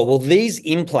 Sure. Well, these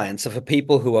implants are for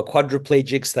people who are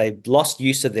quadriplegics. They've lost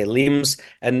use of their limbs.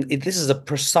 And this is a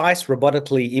precise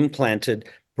robotically implanted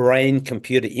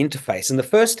brain-computer interface. And the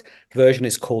first version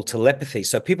is called telepathy.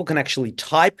 So people can actually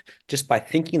type just by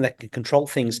thinking. They can control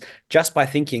things just by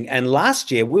thinking. And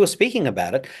last year, we were speaking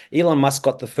about it, Elon Musk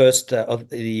got the first of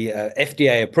the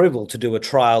FDA approval to do a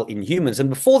trial in humans. And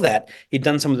before that, he'd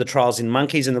done some of the trials in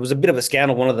monkeys. And there was a bit of a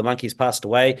scandal. One of the monkeys passed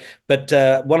away. But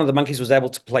one of the monkeys was able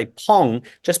to play Pong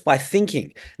just by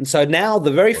thinking. And so now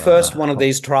the very first one of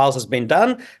these trials has been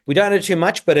done. We don't know too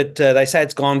much, but they say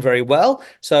it's gone very well.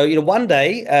 So, one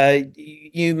day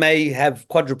you may have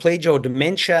quadriplegia or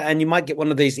dementia, and you might get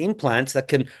one of these implants that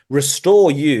can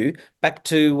restore you back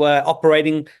to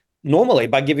operating normally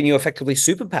by giving you effectively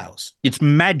superpowers. It's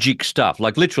magic stuff.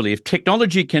 Like literally, if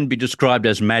technology can be described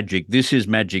as magic, this is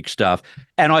magic stuff.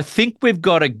 And I think we've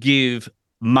got to give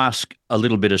Musk a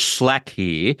little bit of slack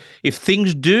here. If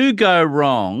things do go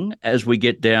wrong as we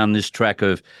get down this track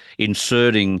of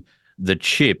inserting the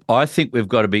chip, I think we've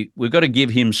got to give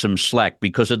him some slack,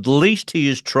 because at least he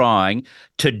is trying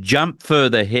to jump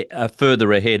further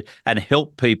ahead and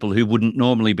help people who wouldn't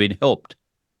normally be helped.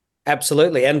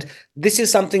 Absolutely. And this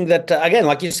is something that, again,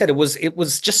 like you said, it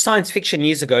was just science fiction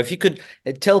years ago. If you could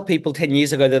tell people 10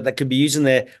 years ago that they could be using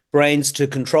their brains to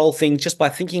control things just by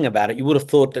thinking about it, you would have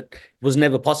thought that it was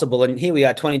never possible. And here we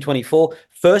are, 2024.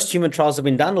 First human trials have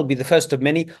been done. It'll be the first of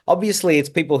many. Obviously, it's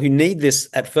people who need this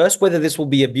at first, whether this will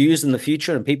be abused in the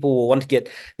future and people will want to get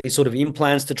these sort of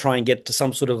implants to try and get to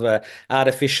some sort of a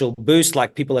artificial boost,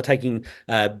 like people are taking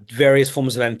various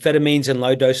forms of amphetamines in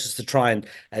low doses to try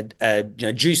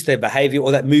and juice their behavior,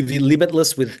 or that movie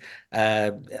Limitless with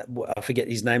I forget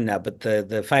his name now, but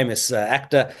the famous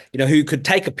actor, who could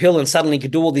take a pill and suddenly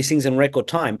could do all these things in record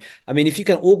time. I mean, if you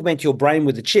can augment your brain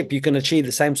with a chip, you can achieve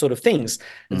the same sort of things.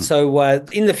 And so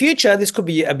in the future, this could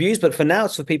be abused, but for now,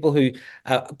 it's for people who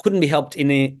couldn't be helped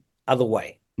in any other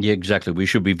way. Yeah, exactly. We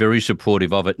should be very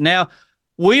supportive of it. Now,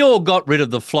 we all got rid of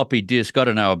the floppy disk, I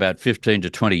don't know, about 15 to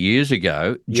 20 years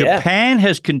ago. Yeah. Japan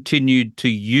has continued to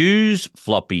use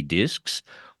floppy disks.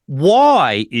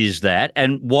 Why is that,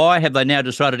 and why have they now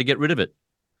decided to get rid of it?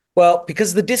 Well,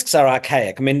 because the discs are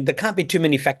archaic. I mean, there can't be too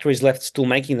many factories left still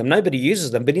making them. Nobody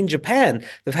uses them. But in Japan,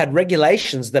 they've had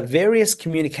regulations that various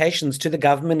communications to the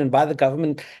government and by the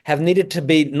government have needed to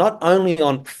be not only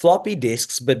on floppy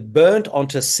disks, but burnt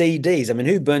onto CDs. I mean,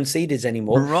 who burns CDs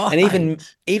anymore? Right. And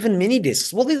even mini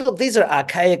discs. Well, these are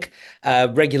archaic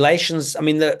regulations. I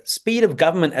mean, the speed of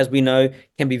government, as we know,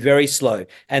 can be very slow.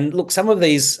 And look, some of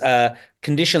these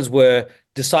conditions were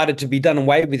decided to be done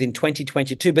away with in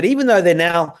 2022. But even though they're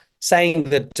now saying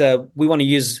that we want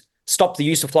to stop the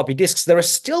use of floppy disks, there are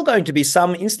still going to be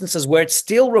some instances where it's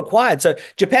still required. So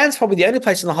Japan's probably the only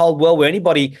place in the whole world where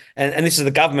anybody, and this is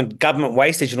the government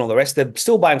wastage and all the rest, they're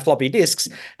still buying floppy disks.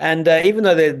 And even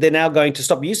though they're now going to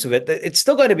stop use of it, it's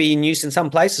still going to be in use in some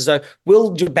places. So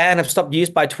will Japan have stopped use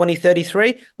by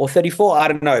 2033 or 34? I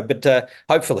don't know, but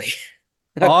hopefully.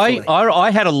 I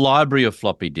had a library of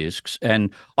floppy disks,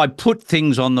 and I put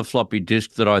things on the floppy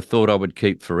disk that I thought I would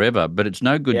keep forever, but it's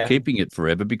no good keeping it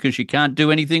forever because you can't do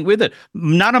anything with it.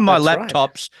 None of my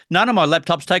laptops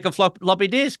take a floppy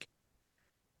disk.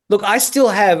 Look, I still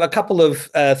have a couple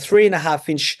of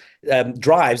 3.5-inch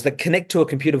drives that connect to a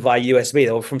computer via USB.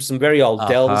 They were from some very old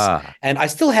Dells, and I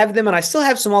still have them, and I still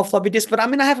have some old floppy disks, but I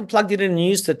mean, I haven't plugged it in and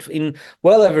used it in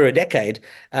well over a decade.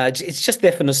 It's just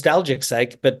there for nostalgic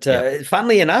sake, but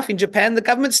funnily enough, in Japan, the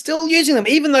government's still using them.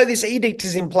 Even though this edict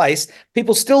is in place,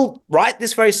 people still, right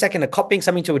this very second, are copying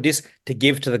something to a disk to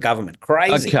give to the government.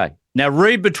 Crazy. Okay. Now,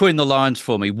 read between the lines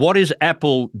for me. What is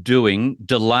Apple doing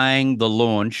delaying the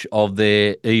launch of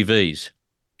their EVs?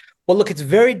 Well, look, it's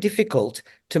very difficult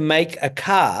to make a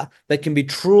car that can be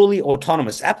truly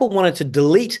autonomous. Apple wanted to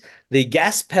delete the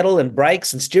gas pedal and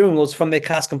brakes and steering wheels from their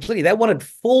cars completely. They wanted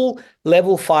full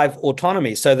level 5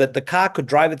 autonomy so that the car could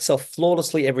drive itself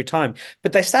flawlessly every time.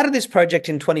 But they started this project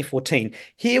in 2014.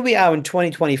 Here we are in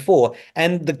 2024,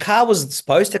 and the car was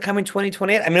supposed to come in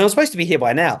 2028. I mean, it was supposed to be here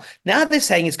by now. Now they're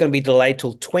saying it's going to be delayed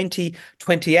till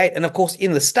 2028. And of course,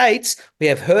 in the States, we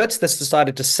have Hertz that's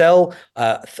decided to sell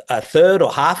a third or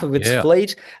half of its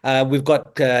fleet. We've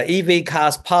got EV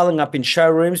cars piling up in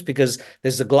showrooms because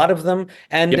there's a glut of them.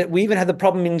 And we even had the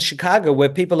problem in Chicago where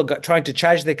people are trying to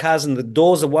charge their cars and the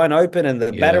doors won't open and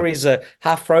the batteries are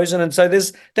half frozen. And so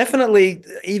there's definitely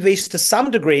EVs to some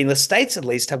degree, in the States at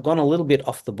least, have gone a little bit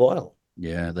off the boil.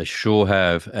 Yeah, they sure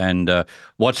have. And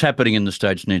what's happening in the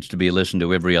States needs to be a lesson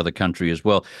to every other country as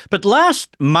well. But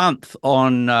last month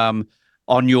on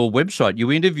your website,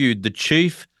 you interviewed the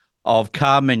chief of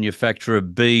car manufacturer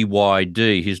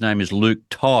BYD. His name is Luke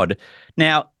Todd.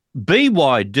 Now,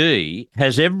 BYD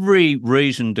has every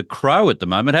reason to crow at the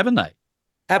moment, haven't they?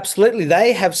 Absolutely.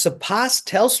 They have surpassed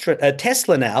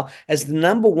Tesla now as the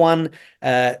number one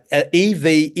EV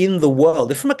in the world.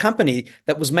 They're from a company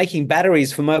that was making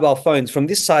batteries for mobile phones from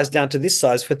this size down to this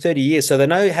size for 30 years. So they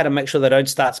know how to make sure they don't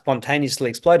start spontaneously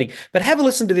exploding. But have a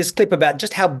listen to this clip about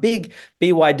just how big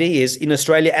BYD is in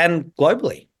Australia and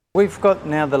globally. We've got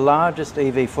now the largest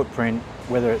EV footprint,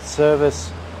 whether it's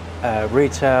service,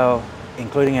 retail,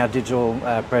 including our digital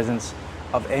presence,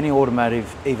 of any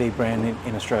automotive EV brand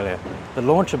in Australia. The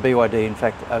launch of BYD, in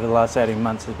fact, over the last 18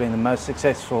 months has been the most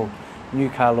successful new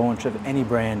car launch of any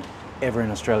brand ever in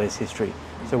Australia's history.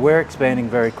 So we're expanding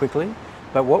very quickly,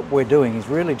 but what we're doing is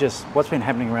really just what's been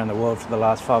happening around the world for the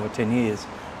last 5 or 10 years.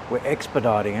 We're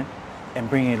expediting it and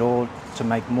bringing it all to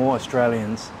make more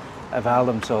Australians avail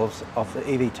themselves of the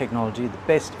EV technology, the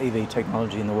best EV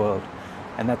technology in the world.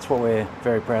 And that's what we're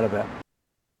very proud about.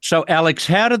 So, Alex,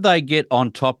 how did they get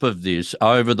on top of this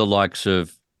over the likes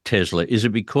of Tesla? Is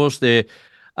it because they're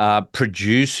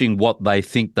producing what they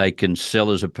think they can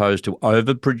sell as opposed to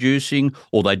overproducing,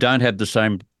 or they don't have the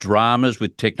same dramas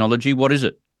with technology? What is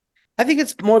it? I think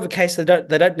it's more of a case they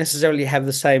don't necessarily have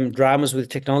the same dramas with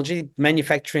technology.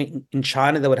 Manufacturing in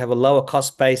China, they would have a lower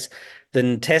cost base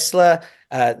than Tesla.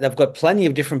 They've got plenty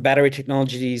of different battery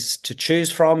technologies to choose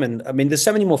from. And I mean, there's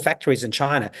so many more factories in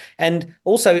China. And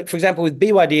also, for example, with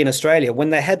BYD in Australia, when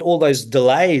they had all those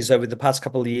delays over the past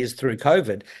couple of years through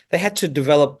COVID, they had to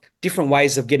develop different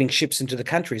ways of getting ships into the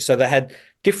country. So they had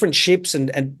different ships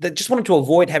and they just wanted to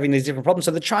avoid having these different problems.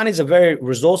 So the Chinese are very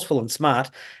resourceful and smart.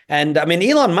 And I mean,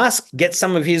 Elon Musk gets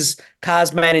some of his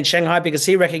cars made in Shanghai because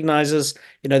he recognizes,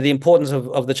 the importance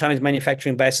of the Chinese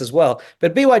manufacturing base as well.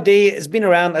 But BYD has been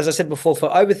around, as I said before,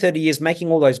 for over 30 years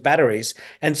making all those batteries.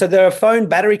 And so they're a phone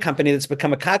battery company that's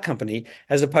become a car company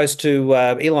as opposed to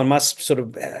Elon Musk sort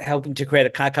of helping to create a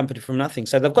car company from nothing.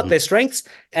 So they've got their strengths,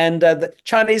 and the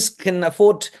Chinese can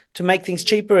afford to make things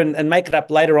cheaper and make it up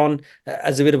later on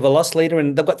as a bit of a loss leader.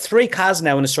 And they've got 3 cars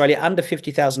now in Australia under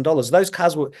 $50,000. Those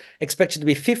cars were expected to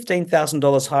be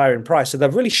 $15,000 higher in price. So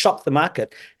they've really shocked the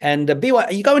market. And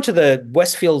you go into the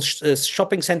Westfield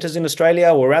shopping centres in Australia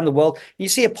or around the world, you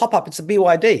see a pop-up, it's a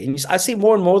BYD. And I see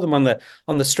more and more of them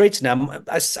on the streets now.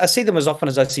 I see them as often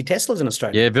as I see Teslas in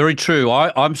Australia. Yeah, very true.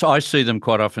 I see them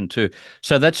quite often too.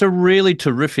 So that's a really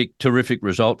terrific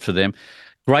result for them.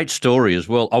 Great story as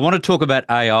well. I want to talk about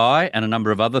AI and a number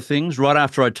of other things right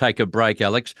after I take a break,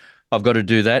 Alex. I've got to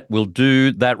do that. We'll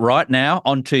do that right now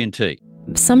on TNT.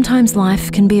 Sometimes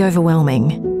life can be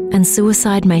overwhelming, and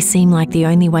suicide may seem like the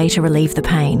only way to relieve the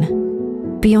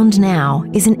pain. Beyond Now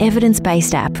is an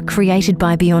evidence-based app created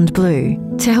by Beyond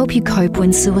Blue to help you cope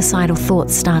when suicidal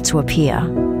thoughts start to appear.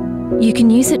 You can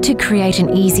use it to create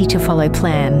an easy-to-follow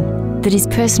plan that is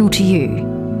personal to you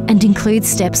and includes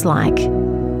steps like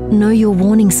know your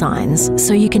warning signs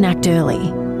so you can act early.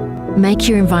 Make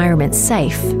your environment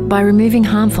safe by removing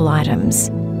harmful items.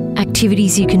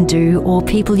 Activities you can do or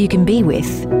people you can be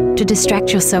with to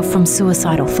distract yourself from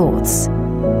suicidal thoughts.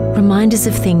 Reminders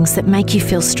of things that make you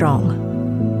feel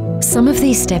strong. Some of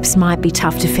these steps might be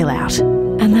tough to fill out,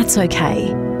 and that's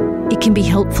okay. It can be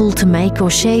helpful to make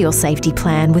or share your safety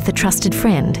plan with a trusted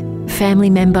friend, family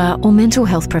member, or mental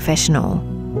health professional.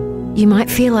 You might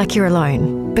feel like you're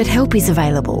alone, but help is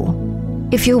available.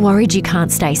 If you're worried you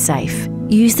can't stay safe,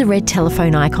 use the red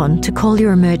telephone icon to call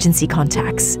your emergency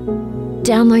contacts.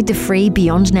 Download the free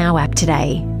Beyond Now app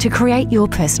today to create your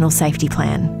personal safety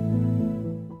plan.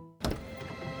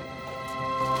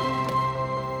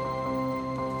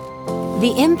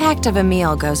 The impact of a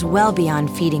meal goes well beyond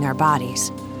feeding our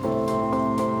bodies.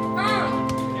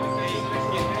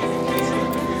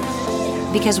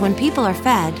 Because when people are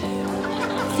fed,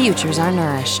 futures are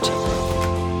nourished.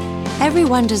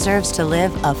 Everyone deserves to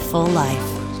live a full life.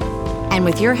 And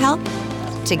with your help,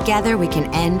 together we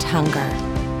can end hunger.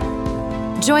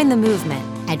 Join the movement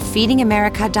at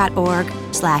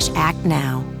feedingamerica.org/act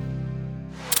now.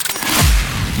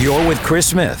 You're with Chris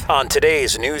Smith on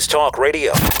today's News Talk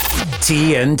Radio,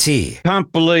 TNT.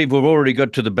 Can't believe we've already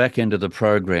got to the back end of the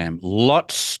program.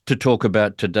 Lots to talk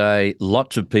about today,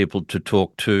 lots of people to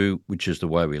talk to, which is the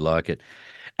way we like it.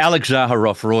 Alex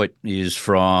Zaharov-Reutt is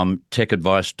from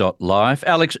techadvice.life.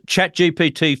 Alex,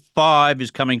 ChatGPT 5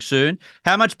 is coming soon.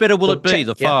 How much better will it be,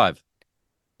 the 5?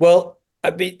 Well,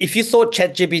 I mean, if you thought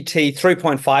ChatGPT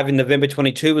 3.5 in November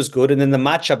 22 was good, and then the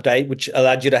March update, which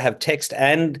allowed you to have text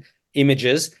and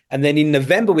images, and then in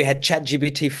November we had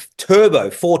ChatGPT Turbo,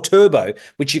 4 Turbo,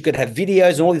 which you could have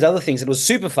videos and all these other things. It was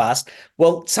super fast.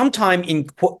 Well, sometime in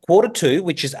quarter 2,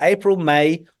 which is April,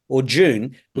 May, or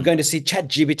June, we're going to see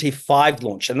ChatGPT 5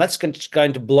 launch, and that's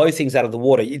going to blow things out of the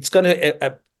water. It's going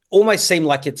to almost seem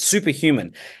like it's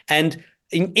superhuman. And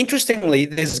interestingly,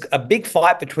 there's a big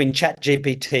fight between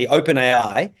ChatGPT,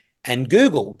 OpenAI, and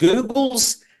Google.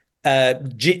 Google's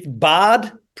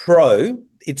Bard Pro,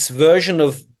 its version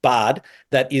of Bard,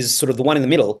 that is sort of the one in the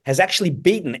middle, has actually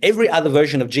beaten every other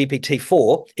version of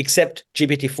GPT-4 except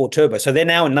GPT-4 Turbo. So they're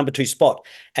now in number 2 spot.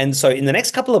 And so in the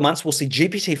next couple of months, we'll see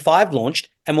GPT-5 launched,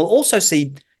 and we'll also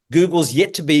see Google's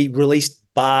yet to be released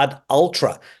Bard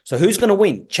Ultra. So who's going to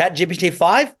win,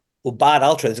 ChatGPT-5 or Bard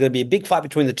Ultra? There's going to be a big fight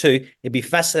between the two. It'd be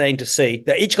fascinating to see.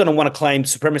 They're each going to want to claim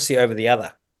supremacy over the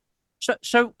other.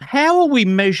 So how are we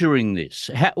measuring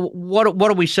this? What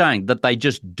are we saying? That they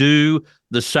just do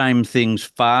the same things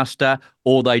faster,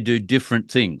 or they do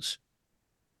different things?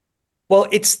 Well,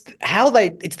 it's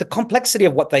the complexity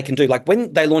of what they can do. Like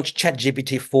when they launched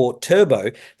ChatGPT-4 Turbo,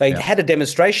 they had a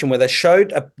demonstration where they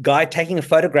showed a guy taking a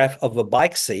photograph of a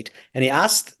bike seat, and he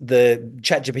asked the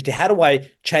ChatGPT, "How do I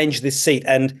change this seat?"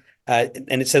 And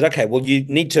it said, okay, well, you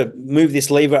need to move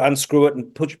this lever, unscrew it,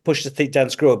 and push the seat down,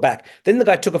 screw it back. Then the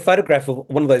guy took a photograph of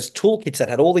one of those toolkits that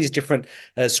had all these different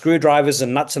screwdrivers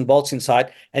and nuts and bolts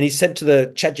inside, and he said to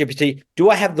the ChatGPT, "Do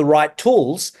I have the right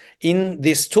tools in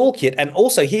this toolkit? And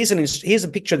also, here's a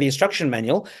picture of the instruction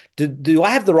manual. Do I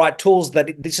have the right tools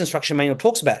that this instruction manual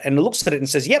talks about?" And it looks at it and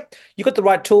says, "Yep, you got the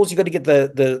right tools. You got to get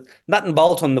the nut and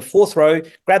bolt on the 4th row.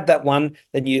 Grab that one.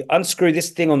 Then you unscrew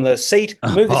this thing on the seat.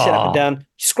 Move this up and down.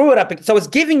 Screw it up." So it's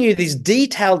giving you these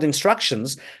detailed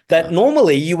instructions that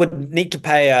normally you would need to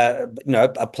pay a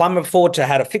plumber for, to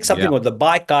how to fix something, or the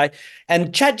bike guy.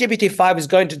 And ChatGPT 5 is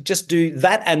going to just do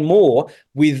that and more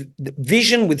with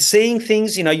vision, with seeing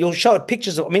things. You'll show it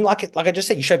pictures of, like I just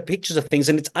said, you show pictures of things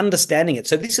and it's understanding it.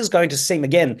 So this is going to seem,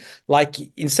 again, like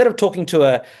instead of talking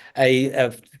to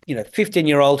a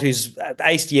 15-year-old who's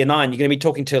aced year 9, you're going to be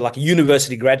talking to like a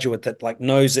university graduate that like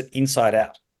knows it inside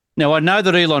out. Now, I know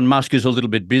that Elon Musk is a little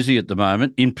bit busy at the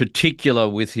moment, in particular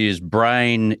with his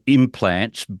brain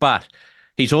implants, but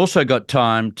he's also got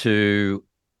time to,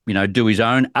 do his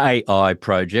own AI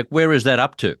project. Where is that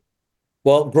up to?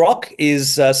 Well, Grok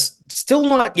is still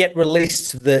not yet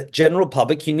released to the general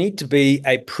public. You need to be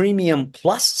a Premium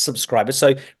Plus subscriber.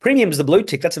 So Premium is the blue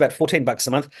tick. That's about $14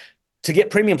 a month. To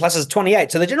get Premium Plus is $28.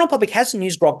 So the general public hasn't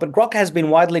used Grok, but Grok has been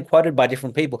widely quoted by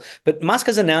different people. But Musk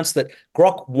has announced that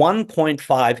Grok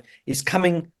 1.5 is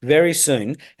coming very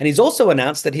soon. And he's also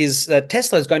announced that his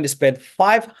Tesla is going to spend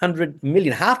 $500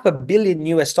 million, $500 million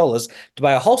US dollars, to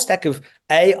buy a whole stack of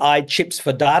AI chips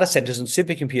for data centers and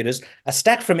supercomputers, a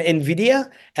stack from NVIDIA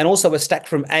and also a stack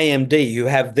from AMD, who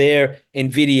have their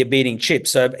NVIDIA beating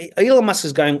chips. So Elon Musk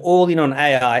is going all in on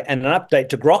AI, and an update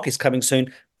to Grok is coming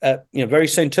soon, very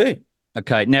soon too.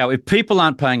 Okay, now if people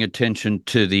aren't paying attention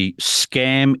to the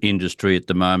scam industry at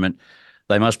the moment,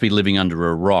 they must be living under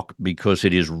a rock, because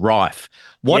it is rife.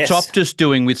 What's Optus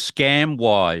doing with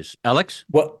scam-wise, Alex?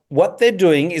 What they're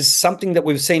doing is something that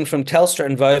we've seen from Telstra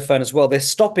and Vodafone as well. They're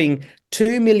stopping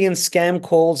 2 million scam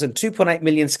calls and 2.8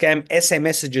 million scam SMS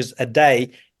messages a day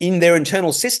in their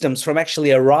internal systems from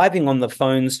actually arriving on the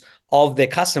phones of their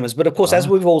customers. But of course, as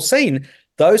we've all seen,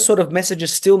 those sort of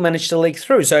messages still manage to leak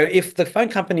through. So if the phone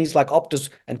companies like Optus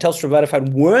and Telstra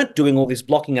Vodafone weren't doing all this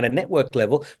blocking at a network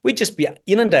level, we'd just be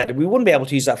inundated. We wouldn't be able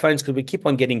to use our phones because we keep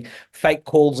on getting fake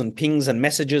calls and pings and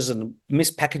messages and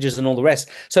missed packages and all the rest.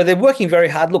 So they're working very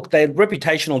hard. Look, their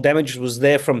reputational damage was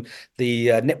there from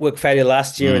the network failure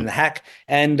last year and the hack.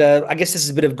 And I guess this is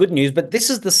a bit of good news, but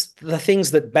this is the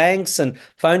things that banks and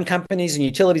phone companies and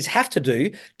utilities have to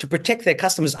do to protect their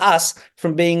customers, us,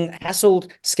 from being hassled,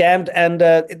 scammed, and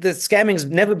the scamming's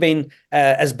never been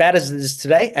as bad as it is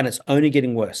today, and it's only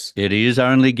getting worse. It is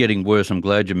only getting worse. I'm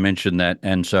glad you mentioned that.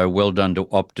 And so well done to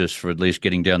Optus for at least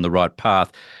getting down the right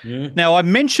path. Now, I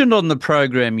mentioned on the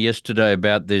program yesterday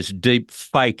about this deep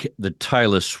fake that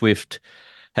Taylor Swift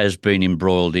has been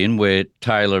embroiled in, where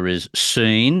Taylor is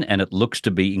seen, and it looks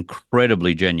to be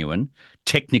incredibly genuine,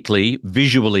 technically,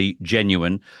 visually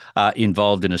genuine,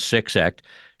 involved in a sex act.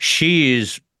 She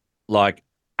is like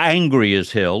angry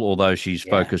as hell, although she's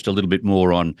focused a little bit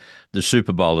more on the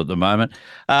Super Bowl at the moment.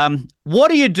 What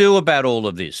do you do about all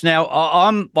of this? Now,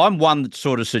 I'm one that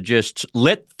sort of suggests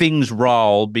let things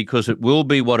roll, because it will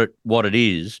be what it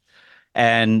is,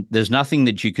 and there's nothing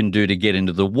that you can do to get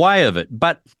into the way of it.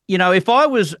 But, you know, if I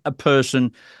was a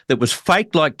person that was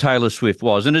fake like Taylor Swift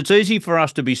was, and it's easy for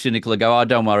us to be cynical and go, oh,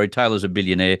 don't worry, Taylor's a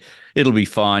billionaire, it'll be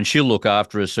fine, she'll look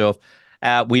after herself.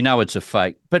 We know it's a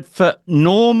fake. But for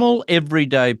normal,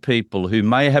 everyday people who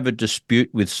may have a dispute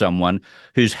with someone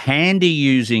who's handy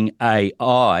using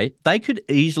AI, they could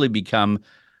easily become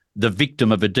the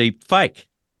victim of a deep fake.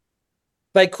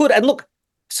 They could. And look,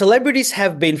 celebrities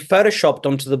have been photoshopped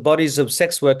onto the bodies of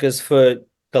sex workers for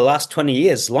the last 20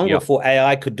 years, long before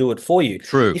AI could do it for you.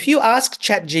 True. If you ask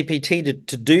ChatGPT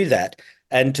to do that,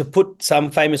 and to put some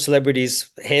famous celebrity's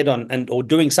head on or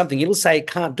doing something, it'll say it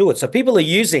can't do it. So people are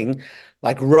using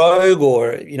like Rogue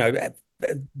or, you know,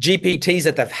 GPTs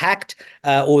that they've hacked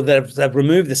or they've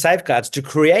removed the safeguards to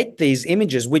create these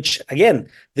images, which, again,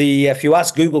 if you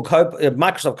ask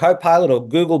Microsoft Copilot or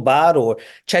Google Bard or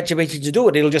ChatGPT to do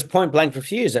it, it'll just point blank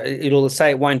refuse. It'll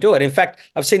say it won't do it. In fact,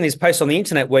 I've seen these posts on the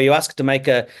internet where you ask it to make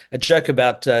a joke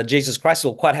about Jesus Christ,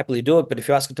 it'll quite happily do it. But if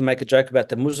you ask it to make a joke about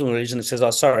the Muslim religion, it says,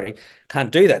 oh, sorry,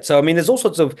 can't do that. So, I mean, there's all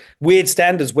sorts of weird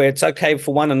standards where it's okay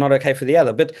for one and not okay for the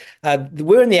other. But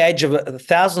we're in the age of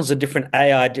thousands of different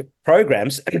AI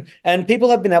programs, and people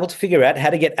have been able to figure out how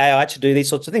to get AI to do these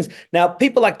sorts of things. Now,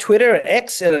 people like Twitter,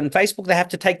 X, and Facebook, they have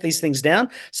to take these things down.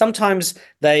 Sometimes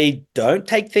they don't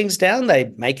take things down.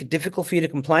 They make it difficult for you to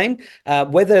complain.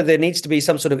 Whether there needs to be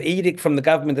some sort of edict from the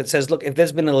government that says, look, if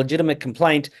there's been a legitimate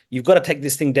complaint, you've got to take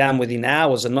this thing down within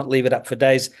hours and not leave it up for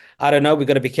days. I don't know. We've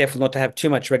got to be careful not to have too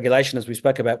much regulation, as we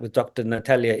spoke about with Dr.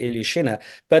 Natalia Ilyushina.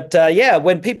 But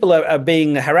when people are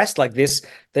being harassed like this,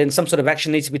 then some sort of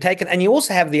action needs to be taken. And you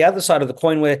also have the other side of the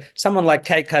coin where someone like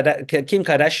Kim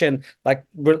Kardashian,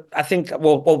 I think,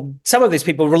 some of these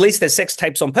people release their sex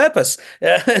tapes on purpose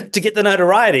to get the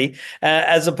notoriety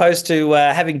as opposed to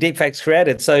having deepfakes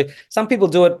created. So some people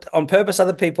do it on purpose.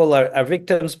 Other people are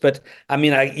victims. But I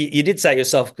mean, you did say it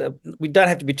yourself, we don't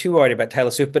have to be too worried about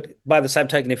Taylor Swift. But by the same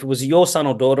token, if it was your son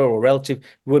or daughter or relative,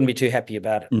 we wouldn't be too happy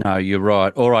about it. No, you're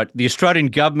right. All right. The Australian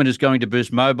government is going to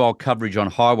boost mobile coverage on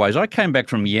highways. I came back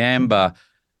from Yamba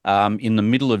in the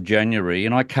middle of January,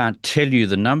 and I can't tell you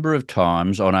the number of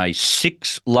times on a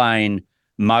 6-lane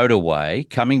motorway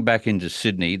coming back into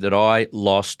Sydney that I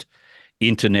lost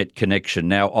internet connection.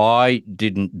 Now, I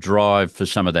didn't drive for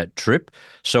some of that trip,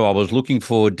 so I was looking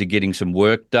forward to getting some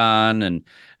work done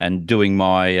and doing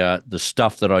my the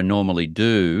stuff that I normally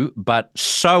do, but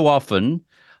so often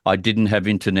I didn't have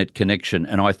internet connection,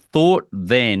 and I thought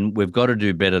then we've got to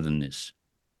do better than this.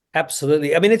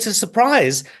 Absolutely. I mean, it's a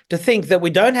surprise to think that we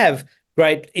don't have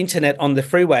great internet on the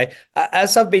freeway.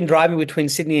 As I've been driving between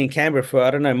Sydney and Canberra for, I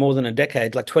don't know, more than a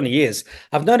decade, like 20 years,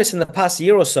 I've noticed in the past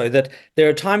year or so that there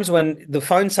are times when the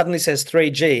phone suddenly says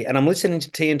 3G and I'm listening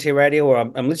to TNT radio or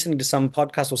I'm listening to some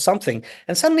podcast or something,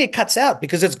 and suddenly it cuts out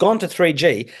because it's gone to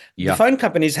 3G. Yeah. The phone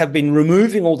companies have been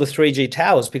removing all the 3G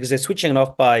towers because they're switching it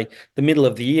off by the middle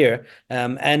of the year,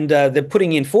 and they're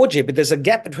putting in 4G, but there's a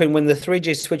gap between when the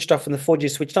 3G switched off and the 4G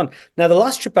switched on. Now, the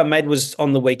last trip I made was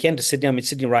on the weekend to Sydney. I'm in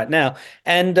Sydney right now.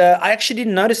 And I actually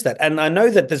didn't notice that. And I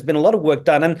know that there's been a lot of work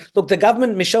done. And look, the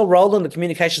government, Michelle Rowland, the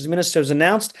communications minister, has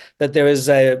announced that there is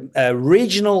a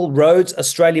regional roads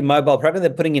Australia mobile program.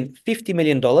 They're putting in $50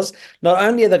 million. Not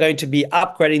only are they going to be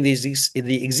upgrading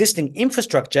the existing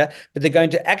infrastructure, but they're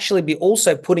going to actually be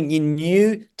also putting in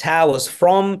new towers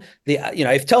from the,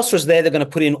 if Telstra's there, they're going to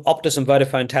put in Optus and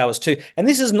Vodafone towers too. And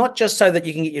this is not just so that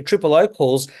you can get your triple O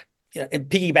calls,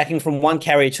 piggybacking from one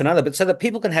carrier to another, but so that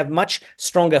people can have much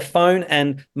stronger phone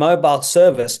and mobile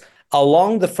service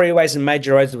along the freeways and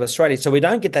major roads of Australia, so we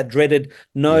don't get that dreaded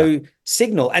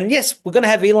signal. And yes, we're going to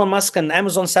have Elon Musk and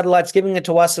Amazon satellites giving it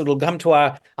to us. It'll come to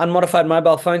our unmodified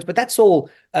mobile phones, but that's all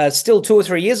still 2 or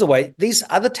 3 years away. These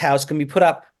other towers can be put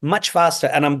up much faster,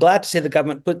 and I'm glad to see the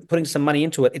government putting some money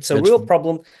into it. It's a real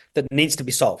problem that needs to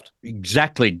be solved.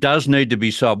 Exactly, does need to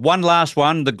be solved. One last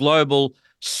one, the global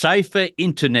Safer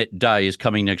Internet Day is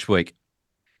coming next week.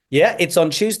 Yeah, it's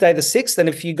on Tuesday the 6th. And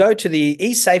if you go to the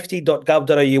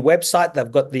esafety.gov.au website, they've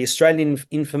got the Australian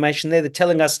information there. They're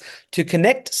telling us to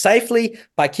connect safely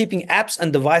by keeping apps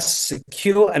and devices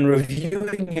secure and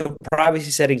reviewing your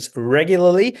privacy settings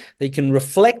regularly. That you can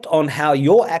reflect on how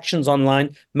your actions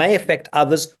online may affect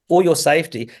others or your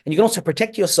safety. And you can also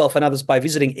protect yourself and others by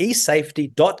visiting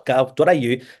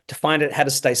esafety.gov.au to find out how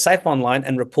to stay safe online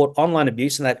and report online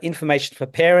abuse. And they have information for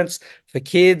parents, for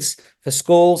kids, for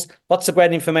schools, lots of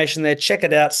great information there. Check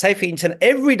it out. Safer Internet.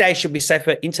 Every day should be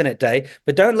Safer Internet Day,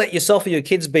 but don't let yourself or your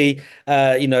kids be,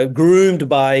 groomed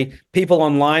by people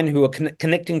online who are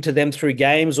connecting to them through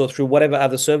games or through whatever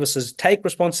other services. Take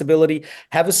responsibility.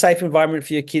 Have a safe environment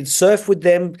for your kids. Surf with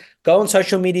them. Go on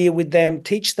social media with them.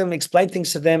 Teach them. Explain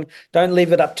things to them. Don't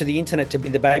leave it up to the internet to be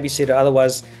the babysitter.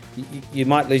 Otherwise, you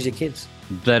might lose your kids.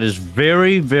 That is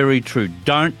very, very true.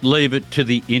 Don't leave it to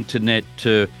the internet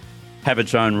to have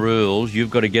its own rules. You've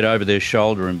got to get over their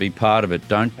shoulder and be part of it.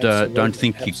 Don't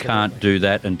think you can't do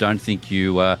that, and don't think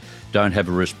you don't have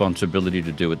a responsibility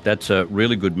to do it. That's a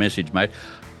really good message, mate.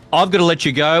 I've got to let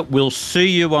you go. We'll see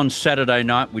you on Saturday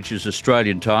night, which is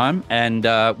Australian time, and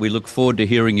we look forward to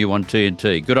hearing you on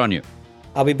TNT. Good on you.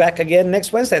 I'll be back again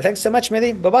next Wednesday. Thanks so much,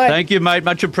 Smithy. Bye-bye. Thank you, mate.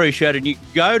 Much appreciated. You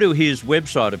go to his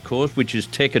website, of course, which is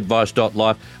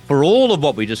techadvice.life, for all of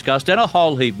what we discussed and a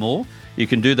whole heap more. You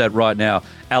can do that right now.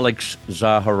 Alex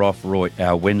Zaharov-Reutt,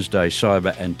 our Wednesday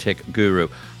cyber and tech guru.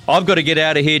 I've got to get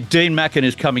out of here. Dean Mackin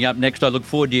is coming up next. I look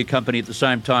forward to your company at the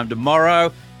same time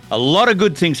tomorrow. A lot of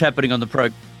good things happening on the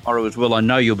program tomorrow as well. I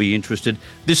know you'll be interested.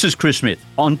 This is Chris Smith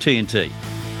on TNT.